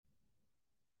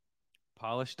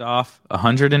Polished off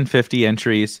 150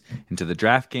 entries into the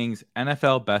DraftKings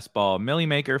NFL Best Ball Millie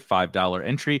Maker $5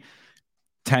 entry,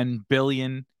 10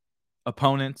 billion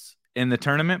opponents in the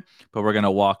tournament. But we're going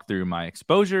to walk through my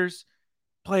exposures,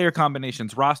 player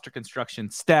combinations, roster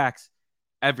construction, stacks,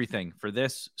 everything for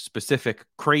this specific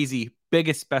crazy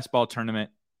biggest best ball tournament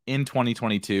in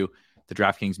 2022, the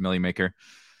DraftKings Millie Maker.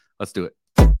 Let's do it.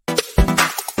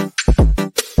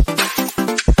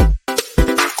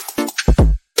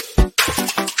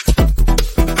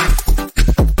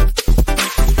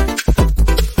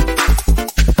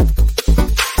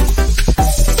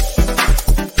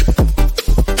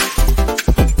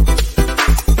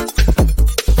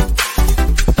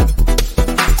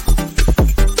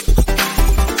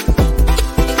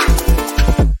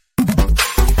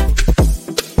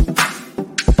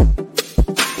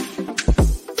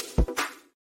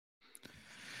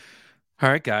 All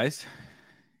right, guys,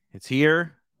 it's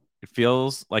here. It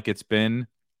feels like it's been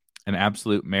an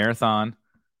absolute marathon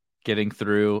getting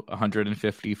through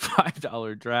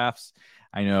 $155 drafts.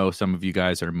 I know some of you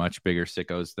guys are much bigger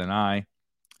sickos than I,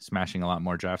 smashing a lot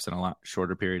more drafts in a lot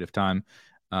shorter period of time.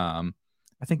 I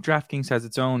think DraftKings has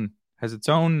its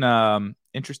own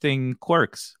interesting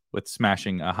quirks with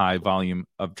smashing a high volume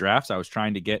of drafts. I was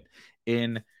trying to get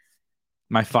in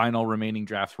my final remaining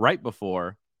drafts right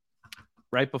before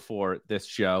this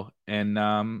show, and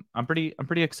I'm pretty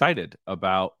excited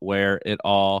about where it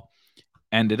all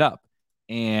ended up.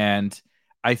 And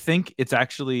I think it's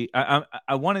actually I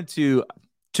wanted to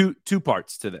two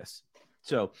parts to this.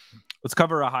 So let's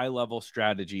cover a high level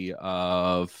strategy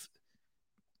of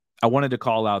I wanted to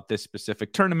call out this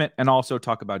specific tournament and also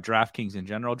talk about DraftKings in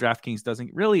general. DraftKings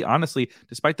doesn't really, honestly,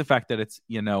 despite the fact that it's,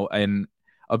 an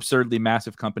absurdly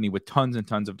massive company with tons and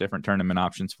tons of different tournament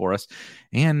options for us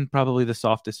and probably the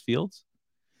softest fields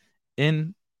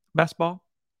in best ball,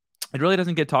 it really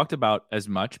doesn't get talked about as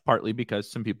much, partly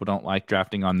because some people don't like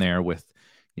drafting on there with,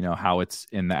 how it's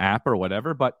in the app or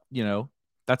whatever. But,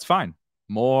 that's fine.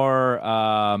 More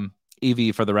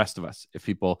EV for the rest of us if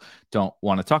people don't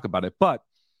want to talk about it. But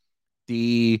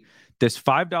this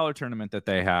 $5 tournament that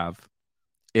they have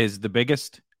is the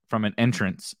biggest from an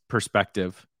entrance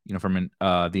perspective. From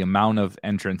the amount of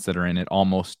entrants that are in it,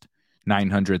 almost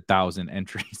 900,000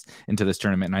 entries into this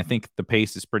tournament. And I think the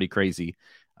pace is pretty crazy.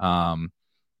 I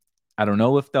don't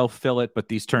know if they'll fill it, but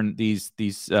these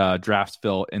drafts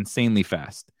fill insanely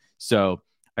fast. So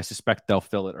I suspect they'll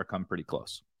fill it or come pretty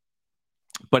close.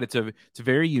 But it's a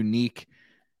very unique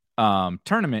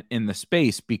tournament in the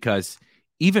space because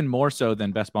even more so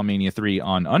than Best Ball Mania 3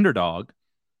 on Underdog,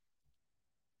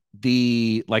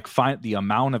 it's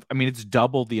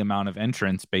double the amount of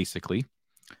entrants basically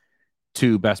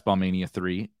to Best Ball Mania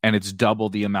 3, and it's double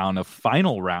the amount of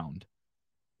final round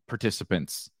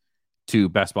participants to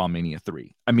Best Ball Mania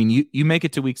 3. I mean, you make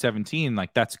it to week 17,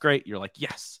 like that's great. You're like,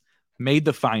 yes, made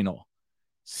the final.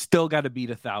 Still got to beat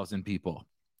 1,000 people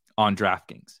on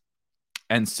DraftKings.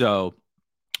 And so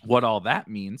what all that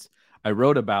means, I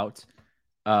wrote about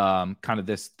kind of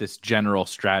this general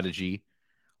strategy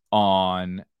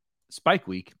on Spike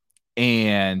Week,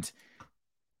 and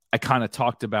I kind of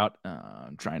talked about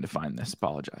I'm trying to find this,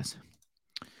 apologize.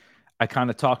 I kind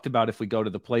of talked about, if we go to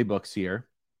the playbooks here,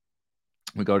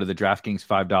 we go to the DraftKings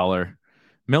 $5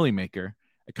 Millie Maker,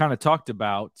 I kind of talked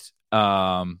about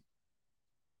not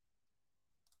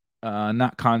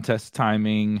contest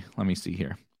timing, let me see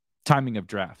here, timing of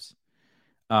drafts.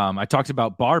 I talked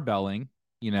about barbelling,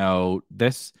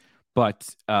 this,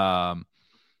 but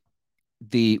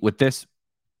with this,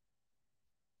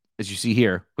 as you see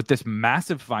here, with this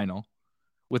massive final,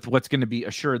 with what's going to be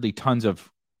assuredly tons of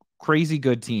crazy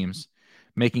good teams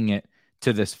making it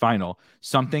to this final,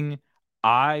 something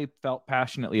I felt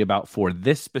passionately about for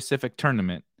this specific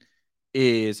tournament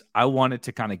is I wanted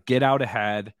to kind of get out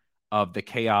ahead of the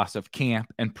chaos of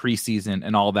camp and preseason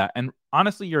and all that. And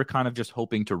honestly, you're kind of just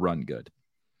hoping to run good.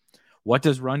 What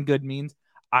does run good mean?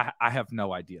 I have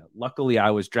no idea. Luckily,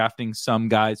 I was drafting some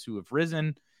guys who have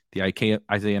risen, the Isaiah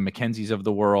McKenzie's of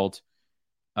the world.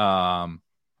 I'm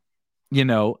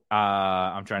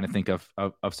trying to think of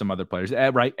some other players,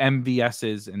 right?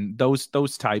 MVS's and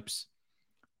those types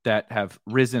that have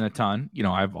risen a ton.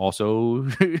 I've also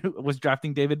was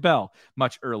drafting David Bell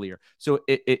much earlier. So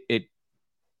it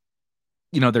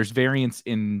there's variance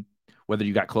in whether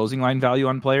you got closing line value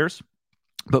on players,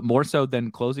 but more so than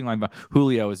closing line.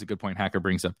 Julio is a good point. Hacker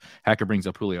brings up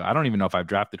Julio. I don't even know if I've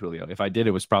drafted Julio. If I did,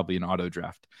 it was probably an auto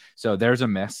draft. So there's a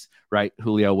miss, right?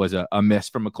 Julio was a miss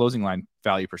from a closing line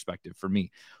value perspective for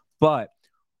me. But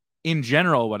in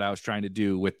general, what I was trying to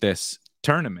do with this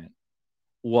tournament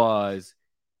was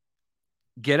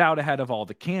get out ahead of all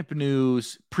the camp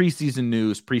news,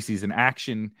 preseason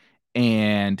action,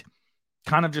 and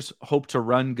kind of just hope to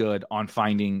run good on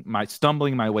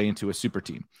stumbling my way into a super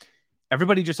team.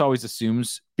 Everybody just always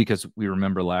assumes, because we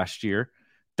remember last year,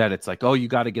 that it's like, oh, you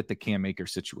got to get the Cam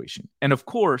Akers situation. And of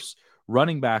course,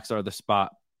 running backs are the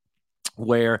spot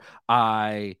where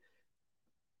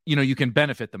you can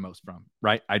benefit the most from,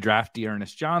 right? I draft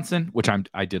Dearness Johnson, which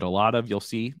I did a lot of. You'll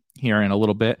see here in a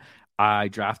little bit. I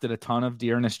drafted a ton of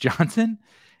Dearness Johnson,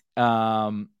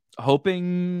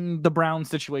 hoping the Brown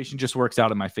situation just works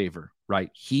out in my favor, right?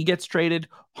 He gets traded,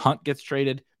 Hunt gets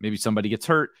traded, maybe somebody gets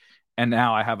hurt, and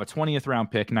now I have a 20th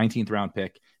round pick, 19th round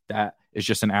pick that is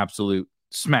just an absolute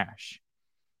smash.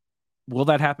 Will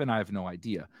that happen? I have no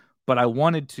idea. But I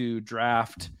wanted to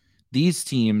draft these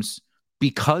teams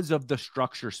because of the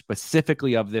structure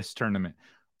specifically of this tournament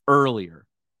earlier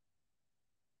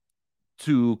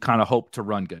to kind of hope to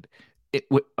run good.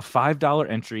 With a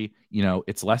 $5 entry,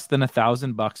 it's less than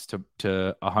 $1,000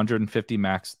 to 150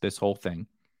 max, this whole thing.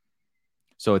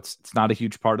 So it's not a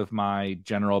huge part of my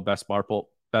general best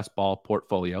ball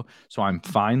portfolio. So I'm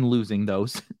fine losing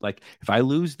those. Like if I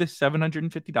lose this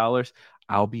 $750,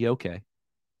 I'll be okay.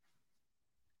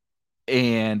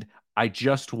 And I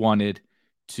just wanted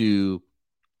to,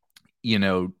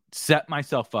 set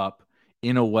myself up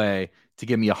in a way to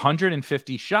give me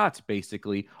 150 shots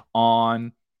basically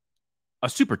on a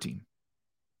super team.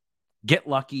 Get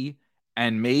lucky,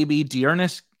 and maybe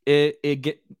Dearness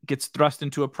gets thrust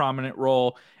into a prominent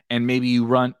role, and maybe you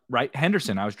run right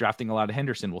Henderson. I was drafting a lot of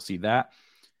Henderson. We'll see that.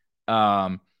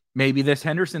 Maybe this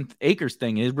Henderson Akers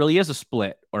thing really is a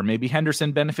split, or maybe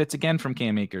Henderson benefits again from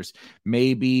Cam Akers.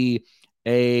 Maybe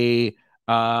a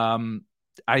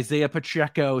Isaiah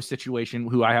Pacheco situation,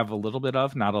 who I have a little bit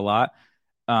of, not a lot.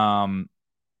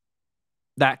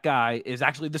 That guy is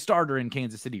actually the starter in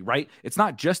Kansas City, right? It's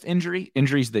not just injury.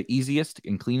 Injury is the easiest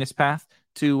and cleanest path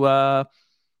to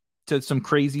some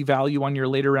crazy value on your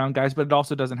later round guys, but it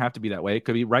also doesn't have to be that way. It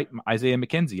could be right. Isaiah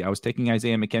McKenzie. I was taking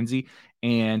Isaiah McKenzie,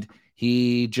 and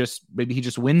maybe he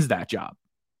just wins that job.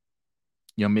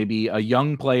 Maybe a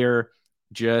young player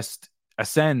just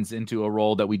ascends into a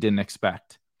role that we didn't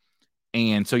expect.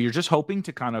 And so you're just hoping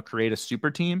to kind of create a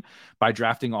super team by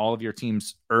drafting all of your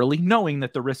teams early, knowing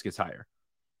that the risk is higher.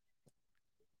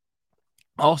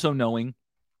 Also knowing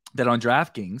that on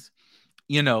DraftKings,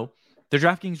 the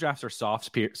DraftKings drafts are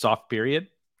soft period.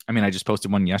 I mean, I just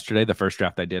posted one yesterday, the first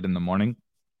draft I did in the morning.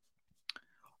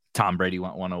 Tom Brady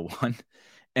went 101.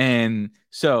 And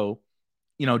so,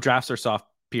 drafts are soft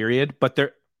period, but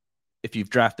if you've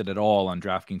drafted at all on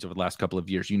DraftKings over the last couple of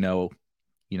years, the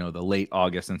late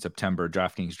August and September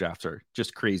DraftKings drafts are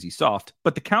just crazy soft.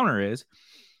 But the counter is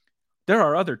there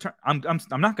are other I'm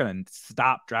not going to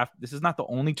stop draft. This is not the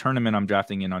only tournament I'm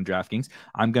drafting in on DraftKings.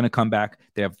 I'm going to come back.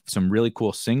 They have some really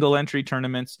cool single entry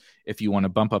tournaments. If you want to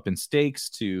bump up in stakes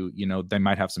to, they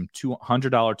might have some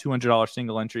 $200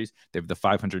 single entries. They have the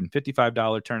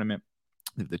 $555 tournament.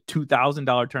 They have the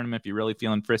 $2,000 tournament if you're really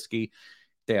feeling frisky.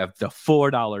 They have the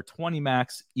 $4 20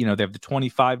 max. They have the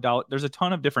 $25. There's a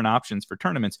ton of different options for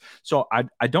tournaments. So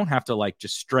I don't have to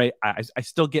just stray. I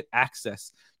still get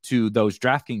access to those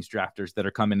DraftKings drafters that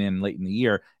are coming in late in the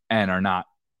year and are not,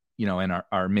 and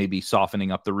are maybe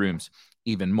softening up the rooms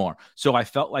even more. So I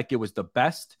felt like it was the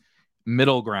best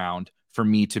middle ground for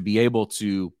me to be able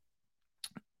to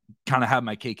kind of have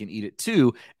my cake and eat it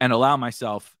too, and allow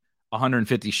myself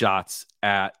 150 shots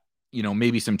at,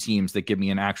 maybe some teams that give me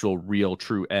an actual real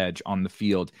true edge on the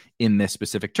field in this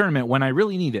specific tournament when I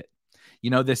really need it.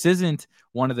 This isn't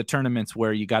one of the tournaments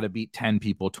where you got to beat 10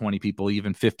 people, 20 people,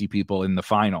 even 50 people in the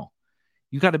final.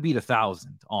 You got to beat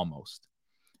 1,000 almost.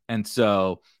 And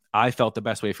so I felt the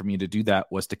best way for me to do that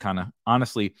was to kind of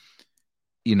honestly,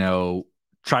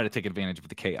 try to take advantage of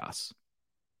the chaos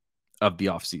of the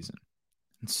off season.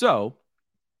 And so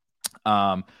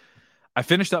I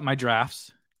finished up my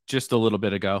drafts just a little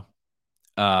bit ago.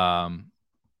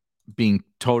 Being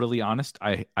totally honest,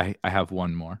 I have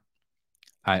one more.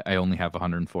 I only have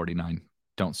 149.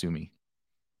 Don't sue me.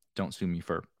 Don't sue me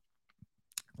for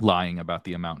lying about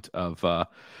the amount of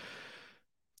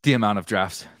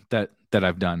drafts that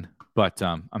I've done. But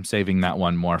I'm saving that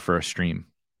one more for a stream.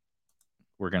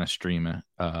 We're gonna stream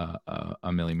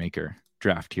a Millie Maker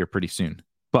draft here pretty soon,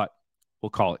 but we'll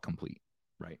call it complete,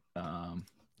 right?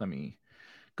 Let me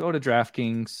go to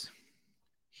DraftKings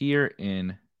here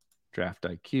in Draft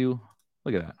IQ.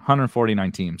 Look at that,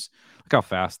 149 teams. Look how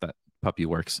fast that puppy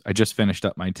works. I just finished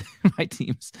up my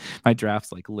teams, my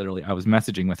drafts. Like literally, I was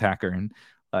messaging with Hacker and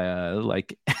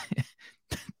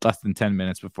less than 10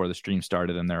 minutes before the stream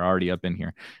started, and they're already up in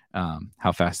here.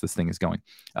 How fast this thing is going.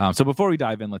 So before we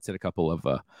dive in, let's hit a couple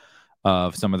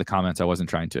of some of the comments. I wasn't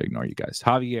trying to ignore you guys.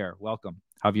 Javier, welcome.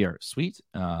 Javier, sweet.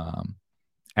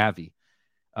 Avi.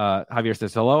 Javier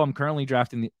says, hello, I'm currently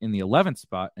drafting in the 11th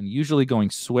spot and usually going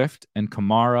Swift and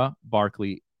Kamara,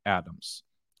 Barkley, Adams.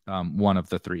 One of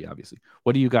the three, obviously.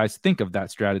 What do you guys think of that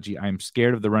strategy? I'm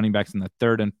scared of the running backs in the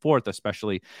 3rd and 4th,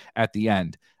 especially at the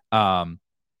end.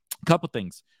 Couple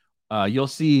things. You'll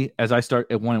see as I start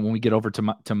when we get over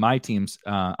to my teams.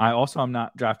 I also am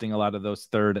not drafting a lot of those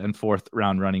 3rd and 4th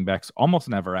round running backs, almost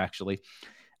never actually.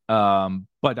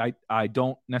 But I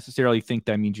don't necessarily think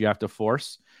that means you have to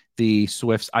force the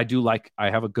Swifts. I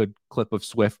have a good clip of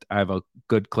Swift. I have a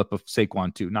good clip of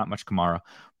Saquon too. Not much Kamara,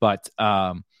 but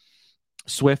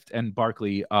Swift and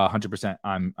Barkley, 100%.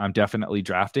 I'm definitely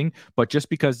drafting, but just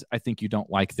because I think you don't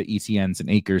like the ETNs and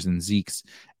Akers and Zekes,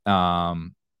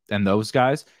 and those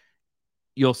guys,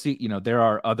 you'll see, there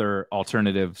are other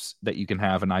alternatives that you can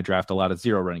have. And I draft a lot of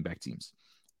 0 running back teams.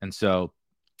 And so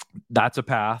that's a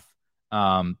path.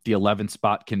 The 11th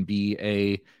spot can be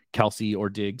a Kelsey or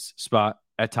Diggs spot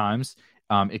at times.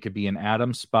 It could be an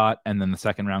Adams spot, and then the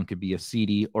 2nd round could be a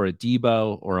CD or a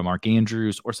Debo or a Mark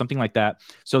Andrews or something like that.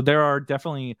 So there are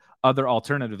definitely other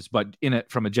alternatives, but in it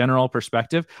from a general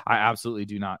perspective, I absolutely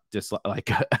do not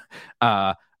dislike.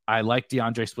 I like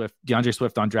DeAndre Swift. DeAndre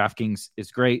Swift on DraftKings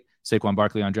is great. Saquon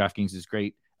Barkley on DraftKings is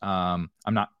great. I'm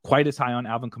not quite as high on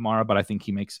Alvin Kamara, but I think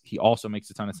he also makes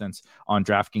a ton of sense on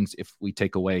DraftKings if we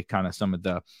take away kind of some of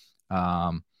the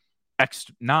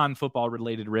non-football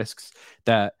related risks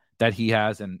that he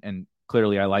has. And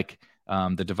clearly I like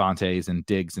the Devontaes and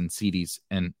Diggs and CDs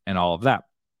and all of that.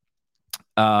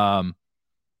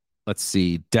 Let's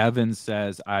see. Devin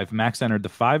says, I've max entered the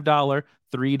 $5,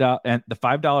 $3, and the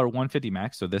 $5 150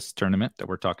 max. So this tournament that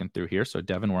we're talking through here. So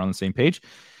Devin, we're on the same page.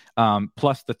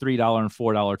 Plus the $3 and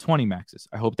 $4 20 maxes.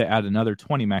 I hope they add another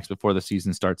 20 max before the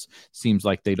season starts. Seems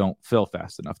like they don't fill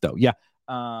fast enough though. Yeah.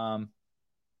 I'm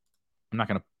not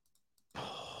going to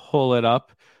pull it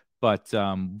up, but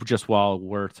just while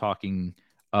we're talking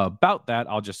about that,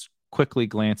 I'll just quickly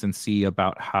glance and see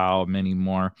about how many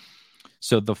more.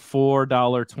 So the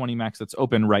 $4 20 max that's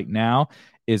open right now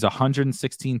is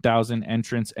 116,000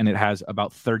 entrants, and it has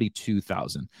about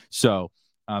 32,000. So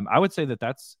I would say that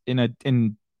that's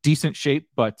in decent shape,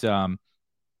 but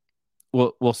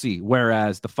we'll see.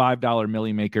 Whereas the $5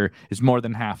 Millie Maker is more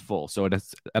than half full, so it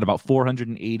is at about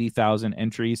 480,000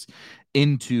 entries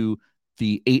into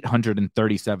the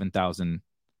 837,000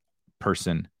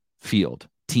 person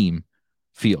team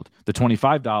field. The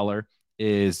 $25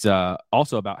 is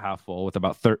also about half full, with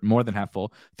about more than half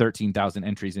full, 13,000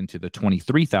 entries into the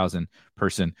 23,000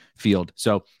 person field.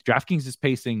 So DraftKings is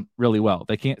pacing really well.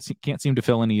 They can't seem to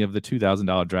fill any of the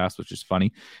 $2,000 drafts, which is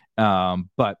funny.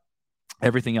 But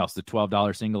everything else, the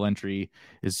 $12 single entry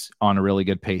is on a really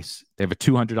good pace. They have a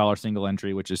 $200 single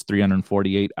entry, which is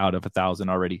 348 out of 1,000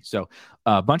 already. So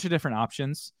a bunch of different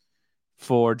options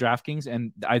for DraftKings,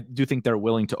 and I do think they're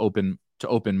willing to open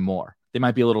more. They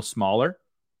might be a little smaller,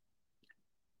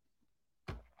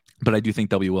 but I do think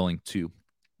they'll be willing to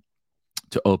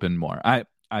open more. I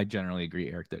generally agree,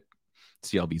 Eric, that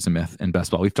CLB is a myth in best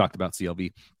ball. We've talked about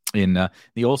CLB in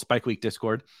the old Spike Week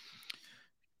Discord.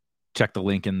 Check the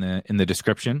link in the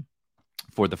description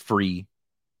for the free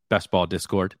best ball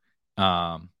Discord. We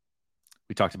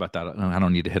talked about that. I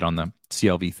don't need to hit on the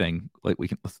CLV thing. Like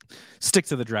let's stick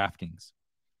to the DraftKings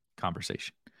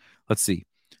conversation. Let's see.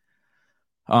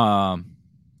 Yeah,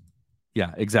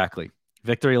 exactly.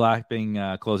 Victory lapping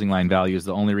closing line value is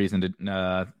the only reason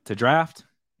to draft.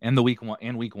 And week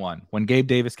one, when Gabe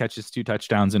Davis catches 2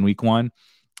 touchdowns in week 1,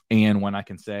 and when I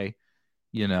can say,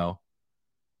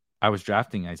 I was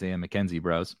drafting Isaiah McKenzie,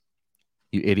 bros.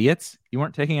 You idiots. You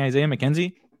weren't taking Isaiah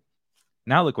McKenzie?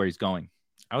 Now look where he's going.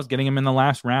 I was getting him in the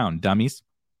last round, dummies.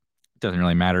 It doesn't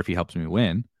really matter if he helps me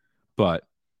win, but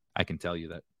I can tell you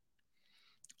that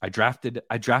I drafted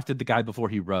the guy before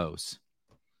he rose.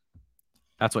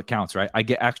 That's what counts, right? I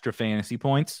get extra fantasy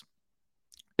points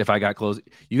if I got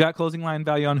you got closing line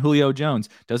value on Julio Jones.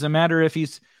 Doesn't matter if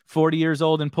he's 40 years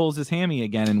old and pulls his hammy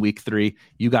again in week 3.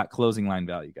 You got closing line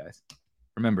value, guys.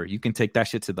 Remember, you can take that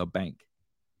shit to the bank.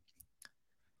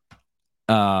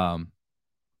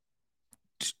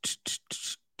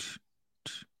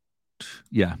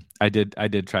 Yeah, I did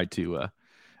try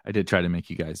to make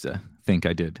you guys think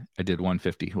I did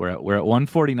 150. We're at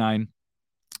 149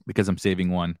 because I'm saving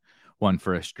one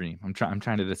for a stream. I'm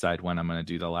trying to decide when I'm going to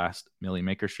do the last Millie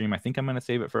Maker stream. I think I'm going to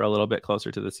save it for a little bit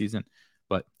closer to the season,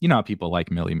 but you know how people like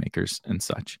Millie Makers and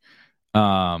such.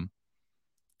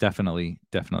 Definitely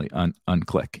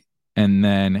unclick And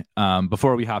then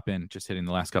before we hop in, just hitting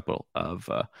the last couple of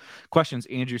questions.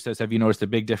 Andrew says, have you noticed a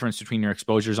big difference between your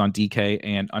exposures on DK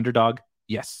and underdog?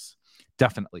 Yes,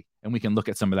 definitely. And we can look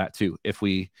at some of that too if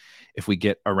we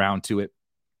get around to it.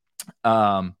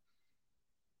 A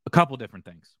couple different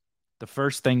things. The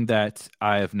first thing that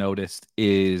I have noticed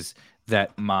is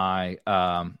that my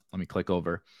let me click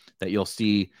over, that you'll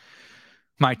see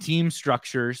my team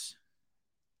structures.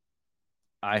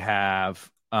 I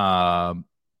have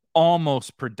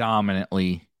almost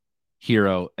predominantly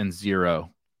hero and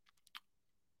zero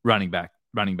running back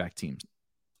teams.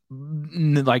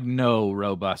 Like no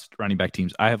robust running back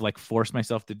teams. I have like forced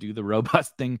myself to do the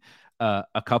robust thing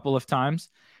a couple of times.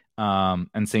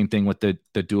 And same thing with the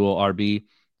dual RB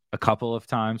a couple of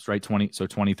times, right?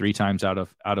 23 times out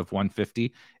of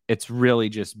 150. It's really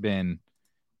just been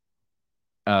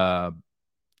zero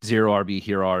RB,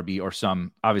 hero RB, or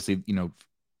some, obviously,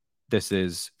 this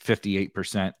is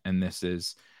 58% and this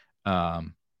is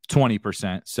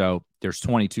 20%. So there's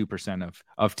 22%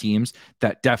 of teams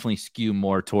that definitely skew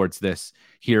more towards this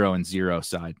hero and zero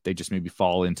side. They just maybe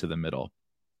fall into the middle.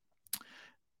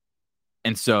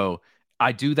 And so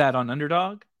I do that on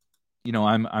underdog.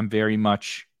 I'm very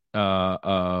much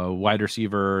a wide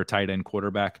receiver, tight end,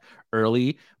 quarterback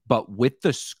early, but with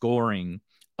the scoring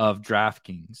of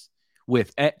DraftKings,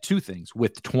 with two things,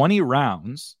 with 20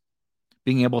 rounds,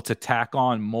 being able to tack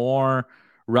on more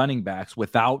running backs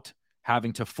without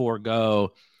having to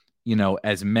forego,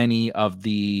 as many of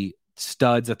the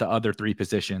studs at the other three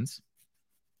positions.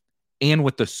 And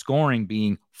with the scoring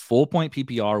being full point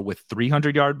PPR with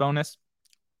 300-yard bonus,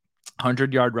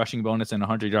 100-yard rushing bonus, and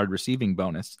 100-yard receiving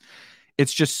bonus,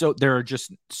 it's just there are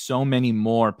just so many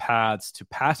more paths to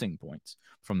passing points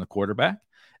from the quarterback,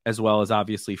 as well as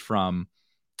obviously from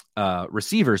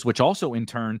receivers, which also in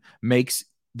turn makes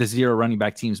the zero running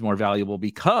back teams more valuable,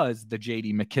 because the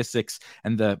JD McKissicks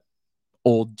and the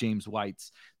old James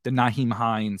Whites, the Nyheim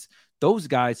Hines, those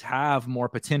guys have more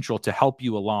potential to help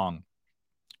you along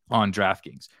on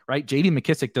DraftKings, right? JD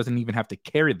McKissick doesn't even have to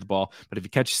carry the ball, but if he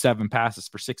catches 7 passes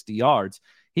for 60 yards,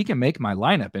 he can make my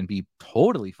lineup and be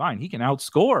totally fine. He can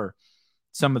outscore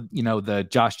some of, the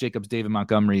Josh Jacobs, David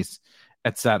Montgomerys,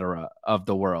 etc. of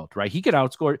the world, right? He could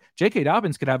outscore. J.K.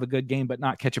 Dobbins could have a good game, but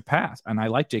not catch a pass. And I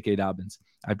like J.K. Dobbins.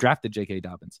 I've drafted J.K.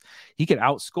 Dobbins. He could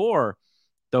outscore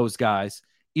those guys,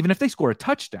 even if they score a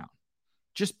touchdown,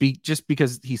 just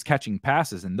because he's catching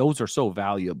passes. And those are so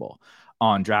valuable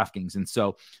on DraftKings. And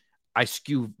so I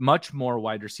skew much more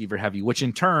wide receiver heavy, which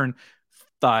in turn,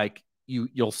 like,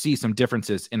 you'll see some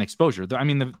differences in exposure. I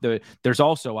mean, there's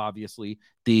also obviously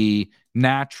the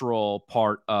natural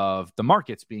part of the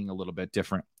markets being a little bit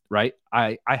different, right?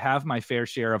 I have my fair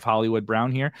share of Hollywood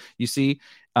Brown here. You see,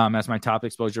 as my top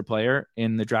exposure player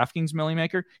in the DraftKings Millie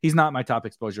Maker. He's not my top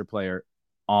exposure player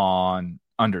on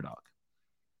underdog.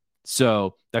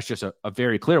 So that's just a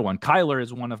very clear one. Kyler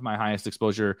is one of my highest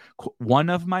exposure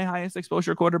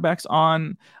quarterbacks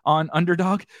on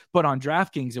underdog, but on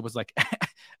DraftKings, it was like,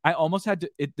 I almost had to,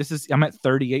 I'm at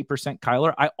 38%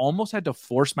 Kyler. I almost had to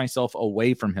force myself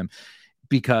away from him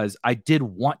because I did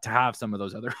want to have some of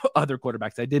those other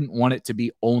quarterbacks. I didn't want it to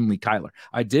be only Kyler.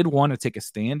 I did want to take a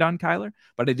stand on Kyler,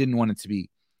 but I didn't want it to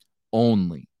be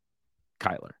only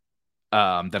Kyler.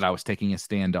 That I was taking a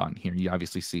stand on here. You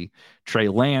obviously see Trey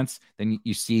Lance, then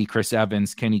you see Chris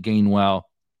Evans, Kenny Gainwell.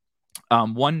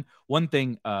 One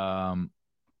thing,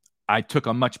 I took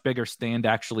a much bigger stand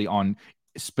actually on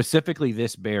specifically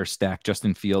this Bear stack,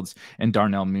 Justin Fields and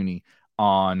Darnell Mooney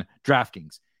on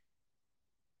DraftKings.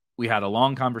 We had a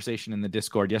long conversation in the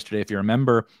Discord yesterday, if you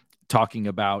remember, talking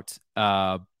about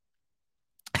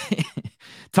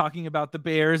talking about the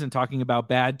Bears and talking about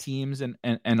bad teams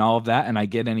and all of that. And I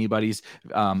get anybody's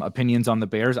opinions on the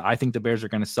Bears. I think the Bears are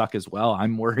going to suck as well.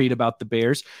 I'm worried about the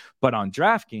Bears. But on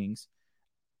DraftKings,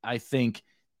 I think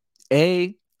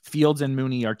A, Fields and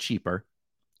Mooney are cheaper.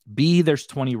 B, there's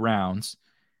 20 rounds.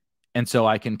 And so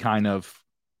I can kind of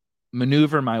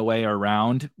maneuver my way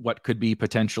around what could be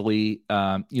potentially,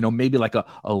 maybe like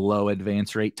a low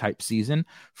advance rate type season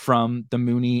from the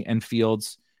Mooney and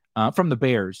Fields, from the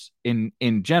Bears in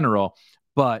general.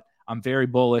 But I'm very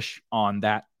bullish on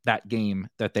that game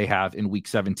that they have in week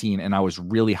 17. And I was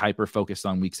really hyper focused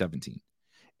on week 17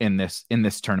 in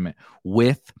this tournament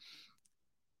with,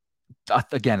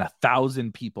 again,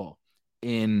 1,000 people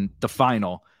in the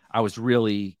final. I was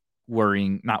really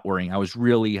not worrying. I was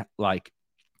really like,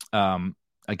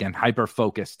 again, hyper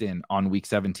focused in on week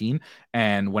 17.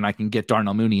 And when I can get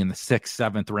Darnell Mooney in the 6th,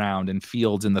 7th round and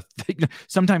Fields in the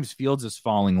sometimes Fields is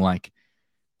falling like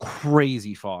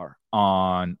crazy far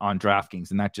on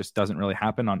DraftKings, and that just doesn't really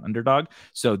happen on Underdog.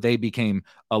 So they became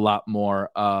a lot more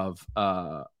of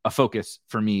a focus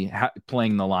for me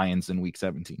playing the Lions in Week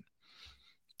 17.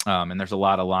 And there's a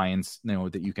lot of Lions,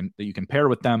 that you can pair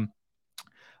with them.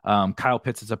 Kyle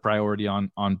Pitts is a priority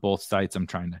on both sites. I'm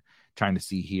trying to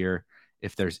see here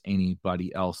if there's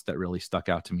anybody else that really stuck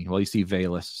out to me. Well, you see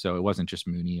Valus, so it wasn't just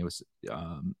Mooney. It was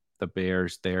the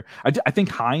Bears there. I think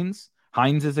Hines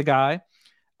is a guy.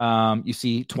 You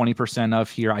see 20% of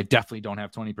here. I definitely don't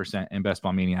have 20% in Best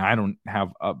Ball Mania. I don't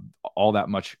have all that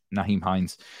much Nyheim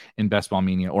Hines in Best Ball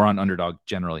Mania or on Underdog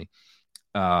generally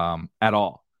at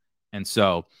all. And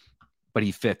so, but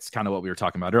he fits kind of what we were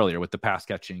talking about earlier with the pass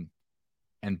catching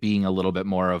and being a little bit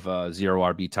more of a zero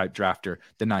RB type drafter.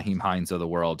 The Nyheim Hines of the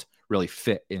world really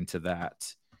fit into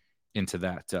that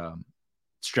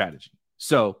strategy.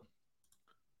 So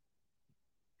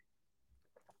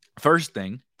first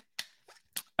thing,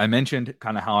 I mentioned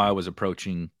kind of how I was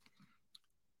approaching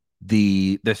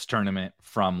this tournament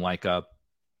from like a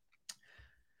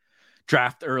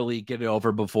draft early, get it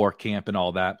over before camp and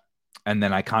all that. And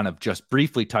then I kind of just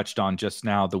briefly touched on just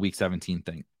now the Week 17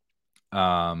 thing.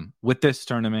 With this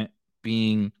tournament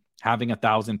having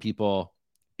 1,000 people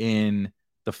in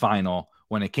the final,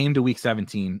 when it came to Week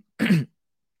 17,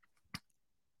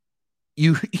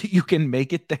 you can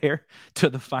make it there to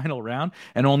the final round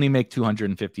and only make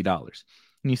 $250.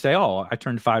 And you say, "Oh, I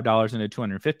turned $5 into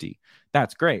 $250.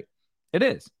 That's great." It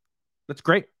is. That's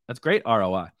great. That's great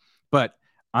ROI. But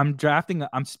I'm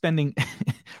spending,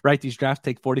 right? These drafts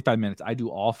take 45 minutes. I do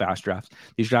all fast drafts.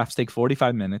 These drafts take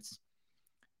 45 minutes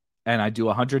and I do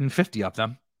 150 of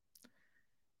them.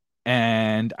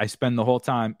 And I spend the whole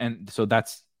time. And so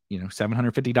that's,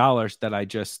 $750 that I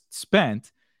just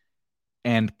spent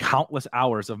and countless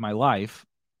hours of my life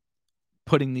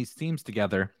putting these teams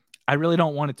together. I really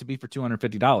don't want it to be for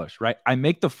 $250, right? I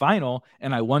make the final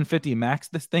and I 150 max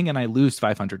this thing and I lose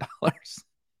 $500.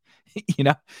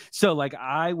 So like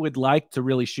I would like to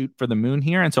really shoot for the moon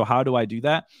here. And so how do I do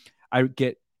that? I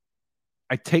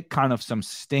take kind of some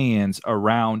stands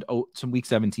around some Week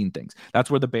 17 things.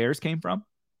 That's where the Bears came from.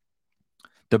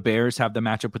 The Bears have the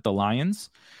matchup with the Lions.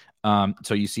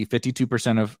 So you see 52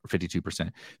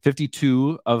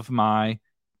 of my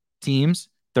teams,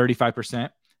 35%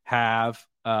 have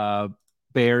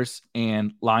Bears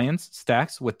and Lions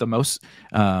stacks with the most.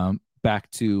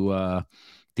 Back to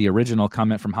the original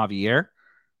comment from Javier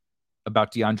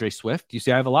about DeAndre Swift. You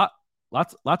see, I have lots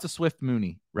of Swift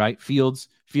Mooney, right? Fields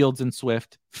and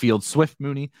Swift,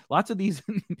 Mooney. Lots of these.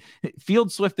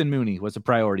 Fields, Swift, and Mooney was a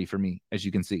priority for me, as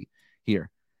you can see here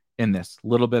in this. A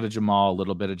little bit of Jamal, a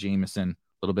little bit of Jameson, a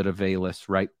little bit of Valus,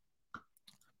 right?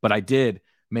 But I did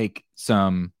make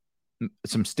some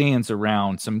stands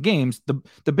around some games.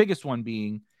 The biggest one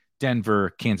being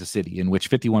Denver, Kansas City, in which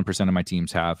 51% of my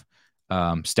teams have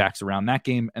stacks around that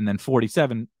game. And then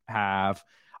 47 have,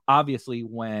 obviously,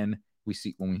 when we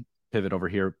pivot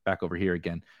back over here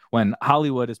again, when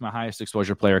Hollywood is my highest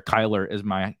exposure player, Kyler is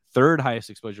my third highest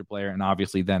exposure player, and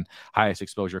obviously then highest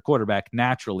exposure quarterback,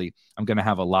 naturally, I'm going to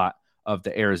have a lot of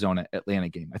the Arizona Atlanta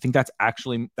game. I think that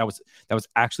was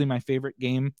actually my favorite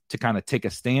game to kind of take a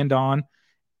stand on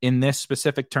in this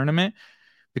specific tournament,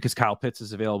 because Kyle Pitts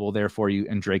is available there for you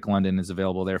and Drake London is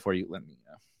available there for you. Let me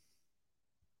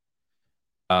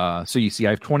so you see I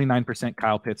have 29%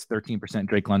 Kyle Pitts, 13%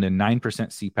 Drake London, 9%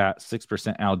 CPAT,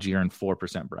 6% Algier, and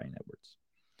 4% Brian Edwards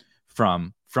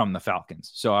from the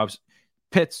Falcons. So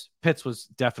Pitts was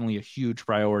definitely a huge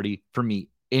priority for me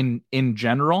in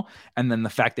general. And then the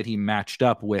fact that he matched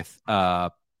up with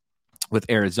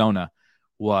Arizona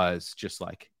was just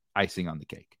like icing on the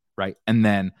cake, right? And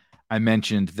then I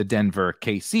mentioned the Denver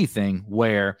KC thing,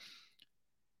 where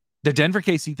the Denver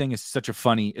KC thing is such a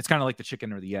funny, it's kind of like the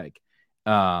chicken or the egg.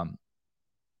 I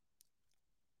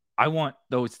want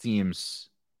those teams,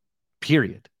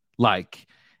 period. Like,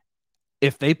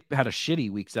 if they had a shitty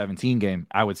Week 17 game,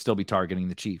 I would still be targeting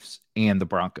the Chiefs and the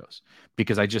Broncos,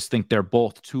 because I just think they're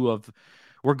both we're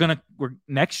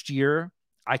next year.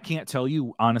 I can't tell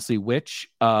you honestly which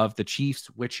of the Chiefs,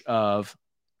 which of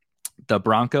the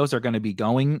Broncos are going to be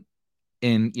going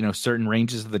in, certain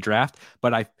ranges of the draft.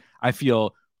 But I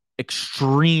feel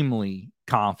extremely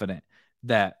confident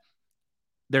that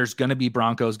there's going to be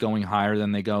Broncos going higher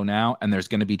than they go now, and there's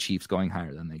going to be Chiefs going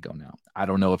higher than they go now. I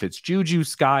don't know if it's Juju,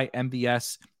 Sky,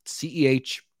 MVS,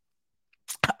 CEH,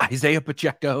 Isaiah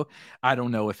Pacheco. I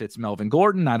don't know if it's Melvin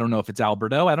Gordon. I don't know if it's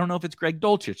Alberto. I don't know if it's Greg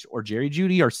Dulcich or Jerry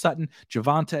Jeudy or Sutton,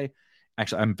 Javonte.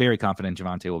 Actually, I'm very confident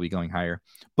Javonte will be going higher.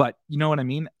 But you know what I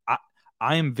mean?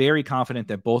 I am very confident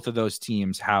that both of those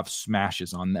teams have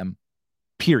smashes on them,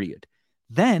 period.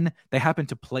 Then they happen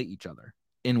to play each other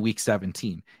in week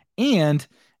 17. And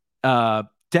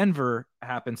Denver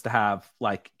happens to have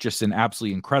like just an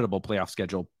absolutely incredible playoff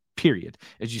schedule, period.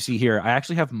 As you see here, I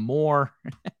actually have more.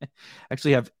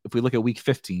 If we look at week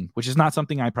 15, which is not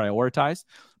something I prioritize,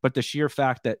 but the sheer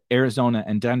fact that Arizona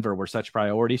and Denver were such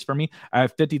priorities for me, I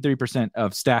have 53%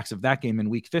 of stacks of that game in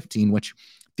week 15, which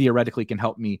theoretically can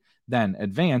help me then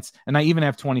advance. And I even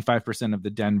have 25% of the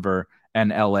Denver and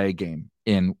LA game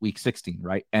in week 16,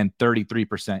 right? And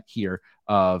 33% here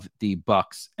of the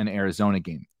Bucks and Arizona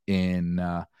game in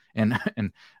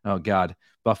and oh god,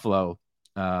 Buffalo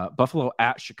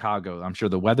at Chicago. I'm sure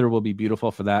the weather will be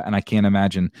beautiful for that, and I can't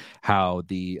imagine how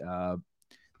the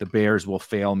Bears will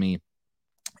fail me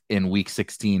in week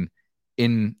 16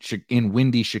 in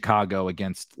windy Chicago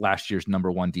against last year's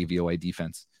number 1 DVOA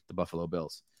defense, the Buffalo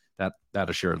Bills. That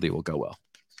assuredly will go well.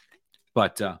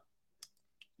 But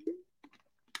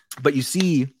you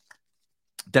see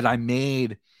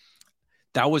that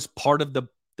that was part of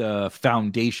the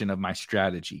foundation of my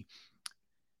strategy.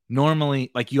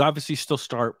 Normally, like, you obviously still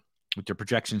start with your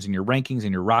projections and your rankings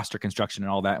and your roster construction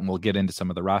and all that, and we'll get into some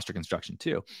of the roster construction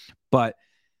too. But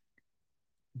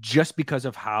just because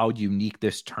of how unique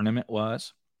this tournament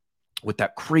was, with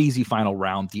that crazy final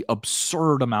round, the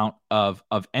absurd amount of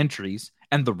entries,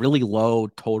 and the really low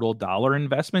total dollar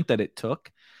investment that it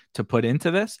took to put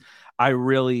into this, I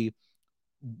really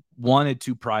wanted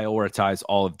to prioritize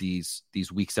all of these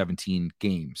week 17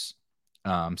 games.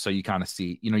 So you kind of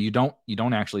see, you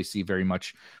don't actually see very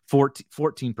much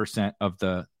 14% of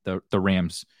the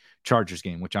Rams Chargers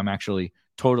game, which I'm actually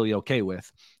totally okay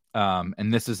with.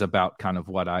 And this is about kind of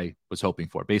what I was hoping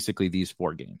for. Basically, these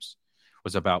 4 games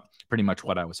was about pretty much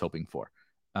what I was hoping for.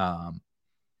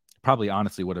 Probably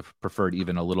honestly would have preferred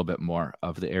even a little bit more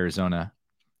of the Arizona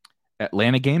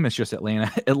Atlanta game. It's just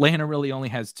Atlanta really only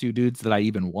has 2 dudes that I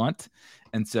even want.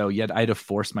 And so yet I'd have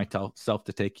forced myself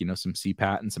to take, some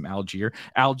CPAT and some Algier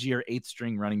 8th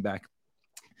string running back,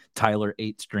 Tyler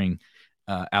 8th string,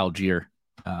 Algier.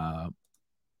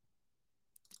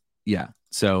 Yeah.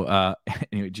 So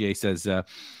anyway, GA says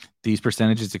these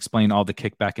percentages explain all the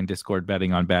kickback and Discord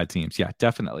betting on bad teams. Yeah,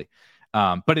 definitely.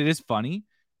 But it is funny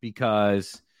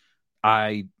because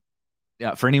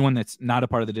for anyone that's not a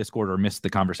part of the Discord or missed the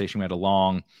conversation, we had a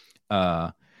long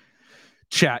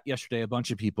chat yesterday, a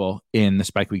bunch of people in the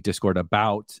Spike Week Discord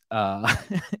about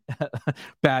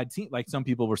bad team. Like, some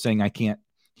people were saying I can't,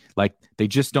 like, they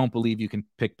just don't believe you can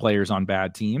pick players on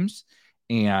bad teams.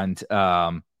 And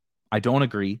I don't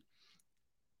agree.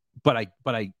 But I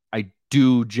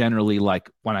do generally, like,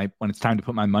 when it's time to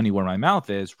put my money where my mouth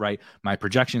is, right? My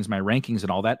projections, my rankings, and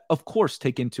all that, of course,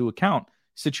 take into account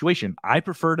situation. I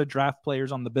prefer to draft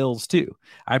players on the Bills too.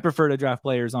 I prefer to draft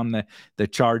players on the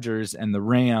Chargers and the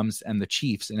Rams and the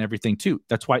Chiefs and everything too.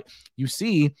 That's why you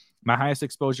see my highest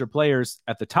exposure players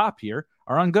at the top here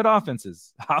are on good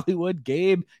offenses. Hollywood,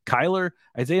 Gabe, Kyler,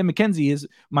 Isaiah McKenzie is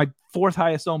my 4th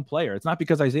highest owned player. It's not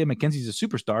because Isaiah McKenzie's a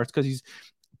superstar. It's because he's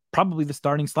probably the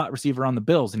starting slot receiver on the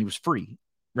Bills, and he was free,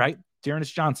 right?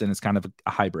 Dearness Johnson is kind of a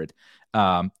hybrid.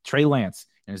 Trey Lance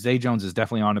and Zay Jones is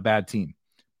definitely on a bad team,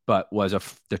 but was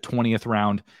the 20th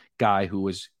round guy who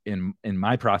was in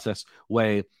my process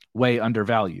way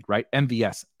undervalued, right?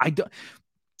 MVS.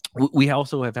 We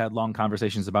also have had long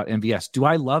conversations about MVS. Do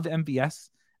I love MVS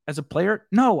as a player?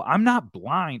 No, I'm not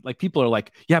blind. Like, people are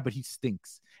like, yeah, but he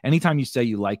stinks. Anytime you say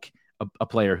you like a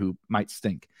player who might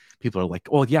stink, people are like,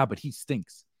 oh yeah, but he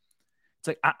stinks. It's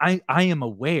like, I am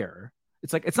aware.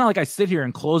 It's like, it's not like I sit here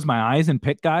and close my eyes and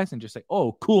pick guys and just say,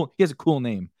 oh, cool. He has a cool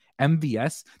name.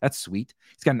 MVS. That's sweet.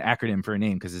 He's got an acronym for a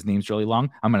name because his name's really long.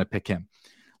 I'm going to pick him.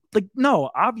 Like, no,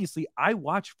 obviously I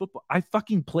watch football. I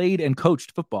fucking played and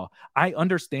coached football. I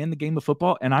understand the game of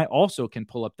football, and I also can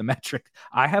pull up the metric.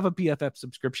 I have a PFF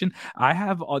subscription. I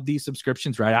have all these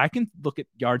subscriptions, right? I can look at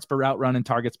yards per route run and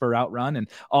targets per route run and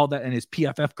all that, and his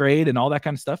PFF grade and all that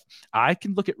kind of stuff. I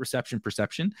can look at reception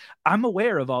perception. I'm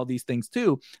aware of all these things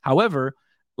too. However,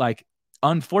 like,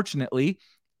 unfortunately,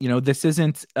 this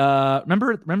isn't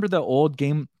remember the old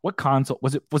game? What console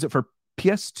was it? Was it for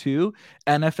PS2?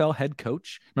 NFL Head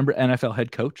Coach? Remember NFL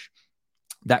Head Coach?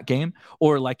 That game?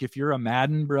 Or like, if you're a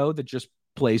Madden bro that just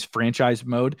plays franchise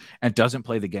mode and doesn't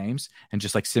play the games and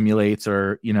just like simulates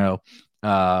or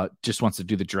just wants to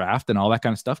do the draft and all that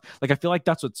kind of stuff. Like, I feel like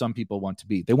that's what some people want to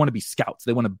be. They want to be scouts.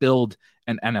 They want to build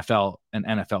an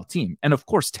NFL team. And of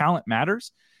course, talent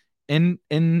matters in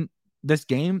this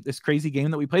game, this crazy game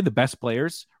that we play. The best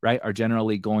players, right, are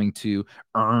generally going to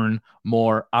earn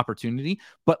more opportunity.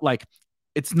 But like,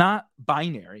 it's not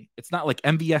binary. It's not like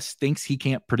MVS thinks he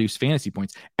can't produce fantasy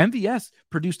points. MVS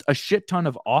produced a shit ton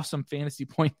of awesome fantasy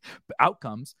point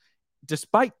outcomes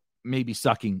despite maybe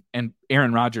sucking and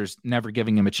Aaron Rodgers never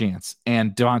giving him a chance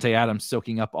and Devontae Adams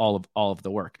soaking up all of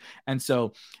the work. And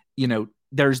so,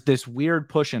 there's this weird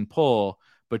push and pull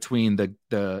between the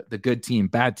good team,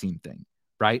 bad team thing,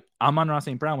 right? Amon-Ra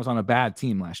St. Brown was on a bad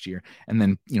team last year. And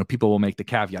then, people will make the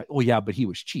caveat, oh yeah, but he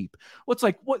was cheap. Well, it's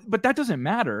like, what? But that doesn't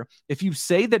matter. If you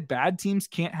say that bad teams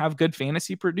can't have good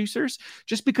fantasy producers,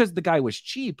 just because the guy was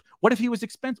cheap, what if he was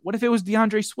expensive? What if it was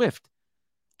DeAndre Swift?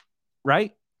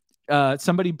 Right?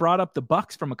 Somebody brought up the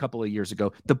Bucks from a couple of years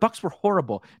ago. The Bucks were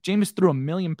horrible. Jameis threw 1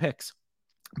 million picks,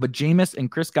 but Jameis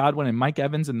and Chris Godwin and Mike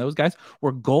Evans and those guys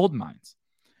were gold mines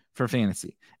for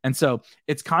fantasy. And so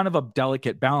it's kind of a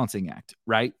delicate balancing act,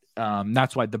 right?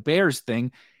 That's why the Bears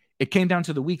thing, it came down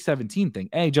to the week 17 thing.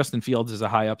 Justin Fields is a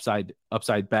high upside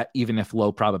bet, even if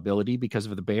low probability because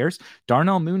of the Bears.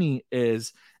 Darnell Mooney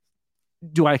is,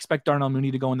 do I expect Darnell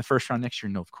Mooney to go in the first round next year?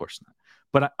 No, of course not.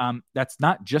 But that's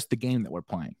not just the game that we're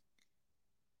playing,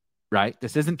 right?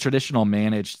 This isn't traditional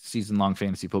managed season-long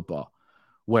fantasy football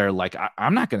where, like,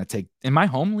 I'm not going to take, in my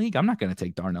home league, I'm not going to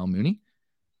take Darnell Mooney.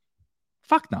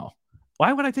 Fuck no.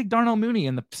 Why would I take Darnell Mooney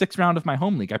in the 6th round of my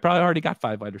home league? I probably already got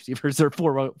 5 wide receivers or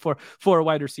four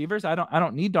wide receivers. I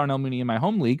don't need Darnell Mooney in my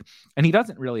home league, and he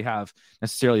doesn't really have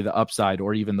necessarily the upside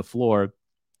or even the floor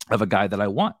of a guy that I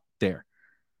want there.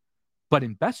 But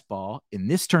in best ball, in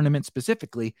this tournament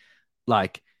specifically,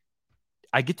 like,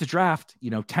 I get to draft,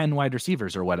 10 wide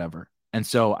receivers or whatever. And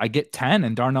so I get 10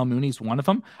 and Darnell Mooney's one of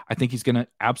them. I think he's going to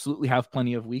absolutely have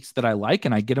plenty of weeks that I like.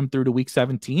 And I get him through to week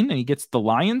 17 and he gets the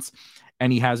Lions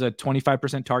and he has a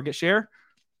 25% target share.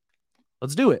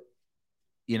 Let's do it.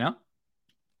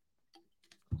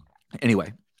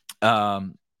 Anyway,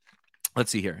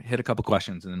 let's see here. Hit a couple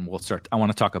questions and then we'll start. I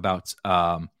want to talk about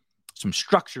some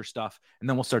structure stuff. And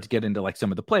then we'll start to get into like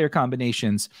some of the player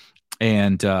combinations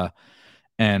and all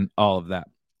of that.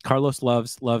 Carlos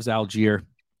loves Algier.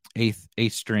 Eighth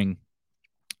string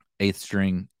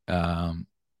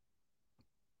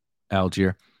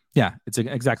Algier. Yeah, it's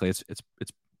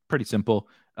pretty simple.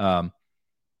 Bad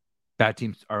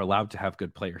teams are allowed to have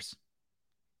good players.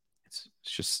 It's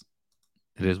just,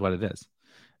 it is what it is.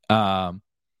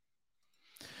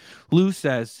 Lou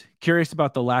says, curious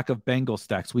about the lack of Bengals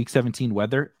stacks. Week 17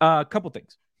 weather. A couple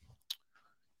things.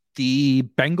 The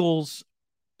Bengals.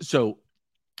 So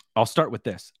I'll start with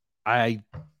this.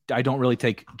 I don't really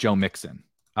take Joe Mixon,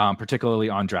 particularly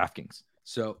on DraftKings.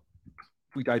 So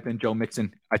we type in Joe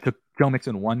Mixon. I took Joe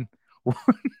Mixon one. I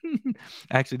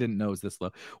actually didn't know it was this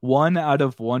low. 1 out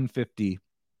of 150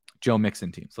 Joe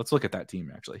Mixon teams. Let's look at that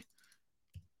team actually.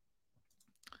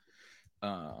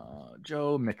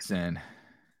 Joe Mixon.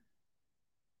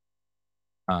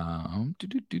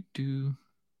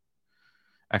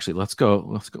 Actually, let's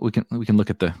go. We can look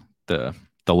at the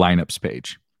lineups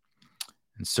page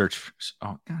and search.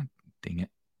 Oh, God dang it.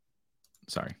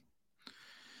 Sorry.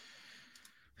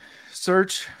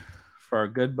 Search for our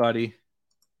good buddy,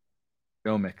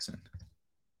 Joe Mixon.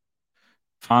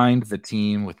 Find the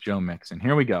team with Joe Mixon.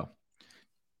 Here we go.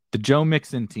 The Joe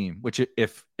Mixon team, which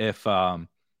if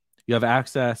you have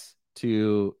access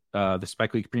to the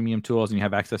Spike Week premium tools and you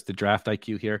have access to Draft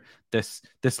IQ here, this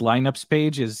lineups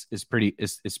page is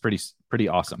pretty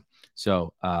awesome.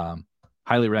 So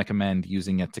highly recommend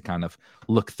using it to kind of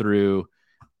look through.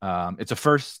 It's a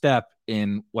first step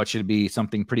in what should be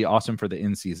something pretty awesome for the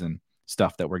in-season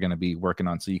stuff that we're going to be working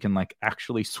on. So you can like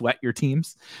actually sweat your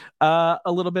teams a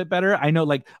little bit better. I know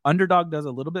like Underdog does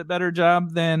a little bit better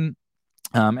job than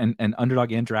and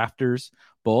Underdog and Drafters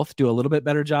both do a little bit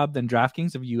better job than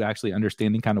DraftKings of you actually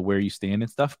understanding kind of where you stand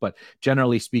and stuff. But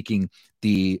generally speaking,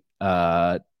 the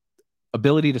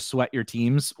ability to sweat your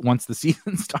teams once the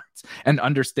season starts and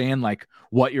understand like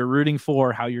what you're rooting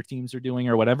for, how your teams are doing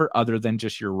or whatever, other than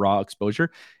just your raw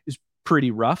exposure is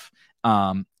pretty rough.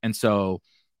 And so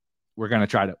we're going to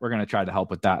try to help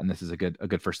with that. And this is a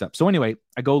good first step. So anyway,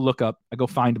 I go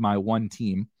find my one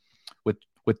team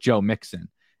with Joe Mixon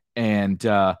and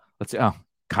let's see. Oh,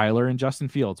 Kyler and Justin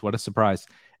Fields. What a surprise.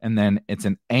 And then it's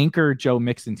an anchor Joe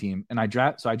Mixon team. And I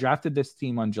drafted this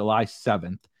team on July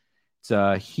 7th. It's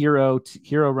a hero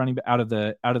running out of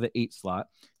the 8 slot,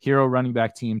 hero running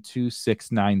back team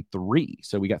 2693.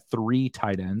 So we got 3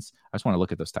 tight ends. I just want to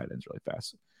look at those tight ends really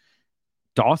fast.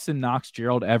 Dawson Knox,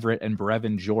 Gerald Everett, and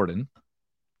Brevin Jordan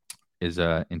is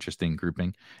a interesting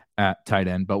grouping at tight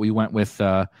end. But we went with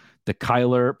the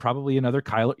Kyler, probably another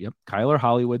Kyler. Yep, Kyler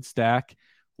Hollywood stack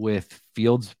with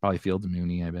Fields, probably Fields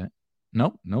Mooney. I bet.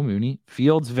 Nope, no Mooney.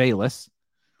 Fields Valus,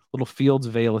 little Fields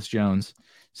Valus Jones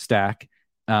stack.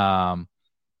 And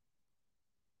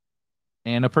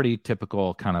a pretty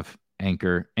typical kind of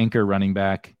anchor running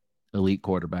back, elite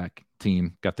quarterback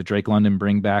team. Got the Drake London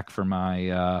bring back for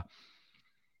my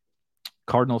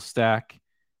Cardinals stack.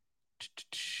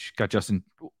 Got Justin.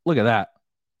 Look at that.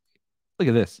 Look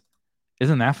at this.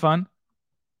 Isn't that fun?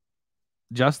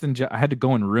 I had to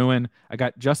go and ruin. I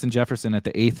got Justin Jefferson at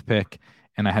the 8th pick,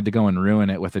 and I had to go and ruin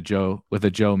it with a Joe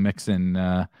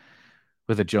Mixon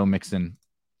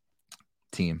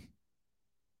team.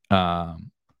 So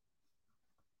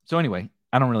anyway,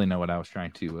 I don't really know what I was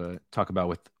trying to talk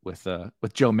about with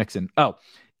Joe Mixon. Oh,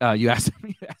 you asked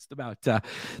about the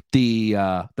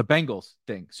Bengals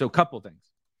thing. So a couple things.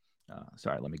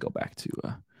 Sorry, let me go back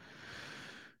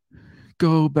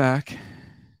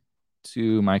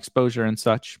to my exposure and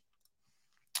such.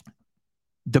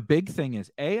 The big thing is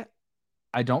I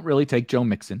don't really take Joe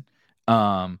Mixon.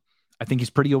 I think he's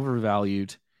pretty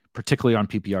overvalued, particularly on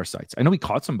PPR sites. I know he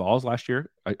caught some balls last year,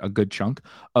 a good chunk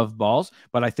of balls,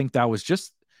 but I think that was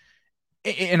just,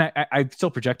 and I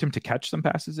still project him to catch some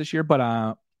passes this year,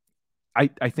 but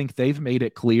I think they've made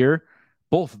it clear,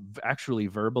 both actually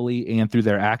verbally and through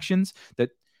their actions, that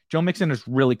Joe Mixon is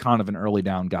really kind of an early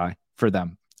down guy for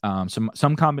them.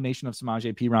 Some combination of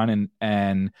Samaje Perine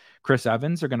and Chris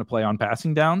Evans are going to play on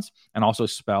passing downs and also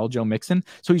spell Joe Mixon.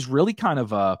 So he's really kind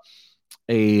of a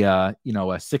 65%,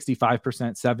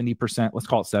 70%, let's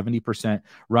call it 70%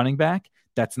 running back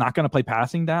that's not going to play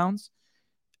passing downs.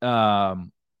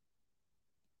 Really,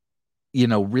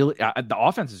 the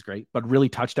offense is great, but really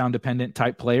touchdown dependent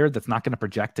type player that's not going to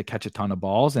project to catch a ton of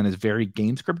balls and is very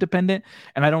game script dependent.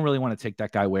 And I don't really want to take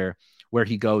that guy where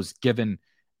he goes, given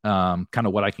kind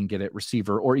of what I can get at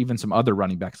receiver, or even some other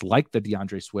running backs like the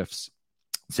DeAndre Swifts,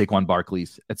 Saquon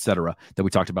Barkleys, etc., that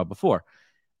we talked about before.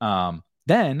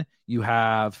 Then you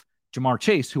have Jamar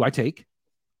Chase, who I take.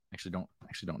 Actually don't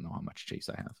know how much Chase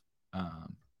I have.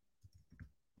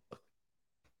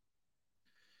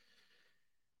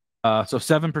 So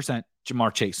 7%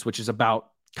 Jamar Chase, which is about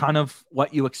kind of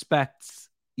what you expect.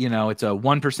 It's a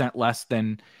 1% less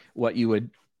than what you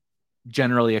would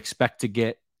generally expect to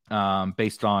get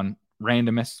based on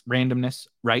randomness,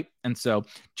 right? And so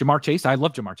Jamar Chase, I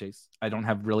love Jamar Chase. I don't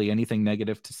have really anything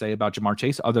negative to say about Jamar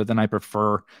Chase other than I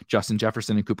prefer Justin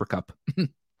Jefferson and Cooper Kupp.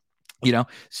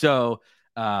 So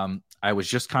I was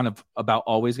just kind of about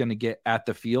always going to get at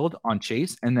the field on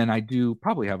Chase, and then I do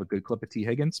probably have a good clip of T.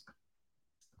 Higgins.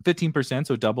 15%,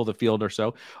 so double the field or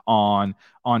so on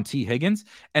T. Higgins.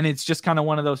 And it's just kind of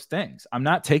one of those things. I'm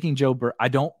not taking Joe Burrow. I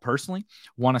don't personally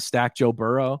want to stack Joe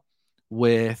Burrow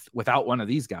without one of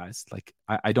these guys. Like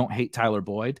I don't hate Tyler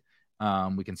Boyd.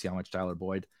 We can see how much Tyler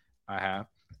Boyd I have.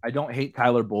 I don't hate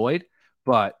Tyler Boyd,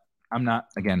 but I'm not,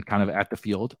 again, kind of at the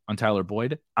field on Tyler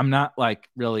Boyd. I'm not like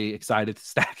really excited to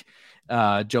stack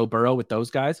Joe Burrow with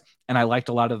those guys. And I liked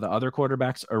a lot of the other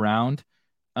quarterbacks around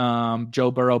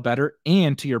Joe Burrow better.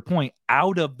 And to your point,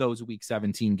 out of those week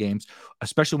 17 games,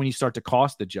 especially when you start to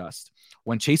cost adjust,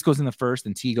 when Chase goes in the first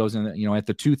and T goes in at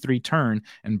the 2-3 turn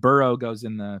and Burrow goes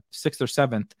in the 6th or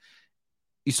 7th,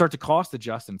 you start to cost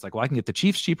adjust, and it's like, well, I can get the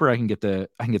Chiefs cheaper, I can get the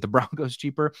Broncos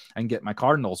cheaper, I can get my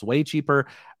Cardinals way cheaper.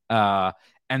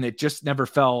 And it just never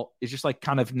fell. It's just like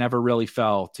kind of never really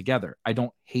fell together. I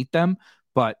don't hate them,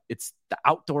 but it's the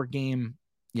outdoor game,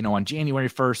 on January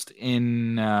 1st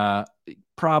in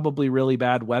probably really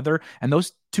bad weather. And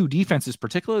those two defenses,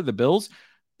 particularly the Bills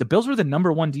were the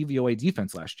number 1 DVOA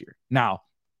defense last year. Now,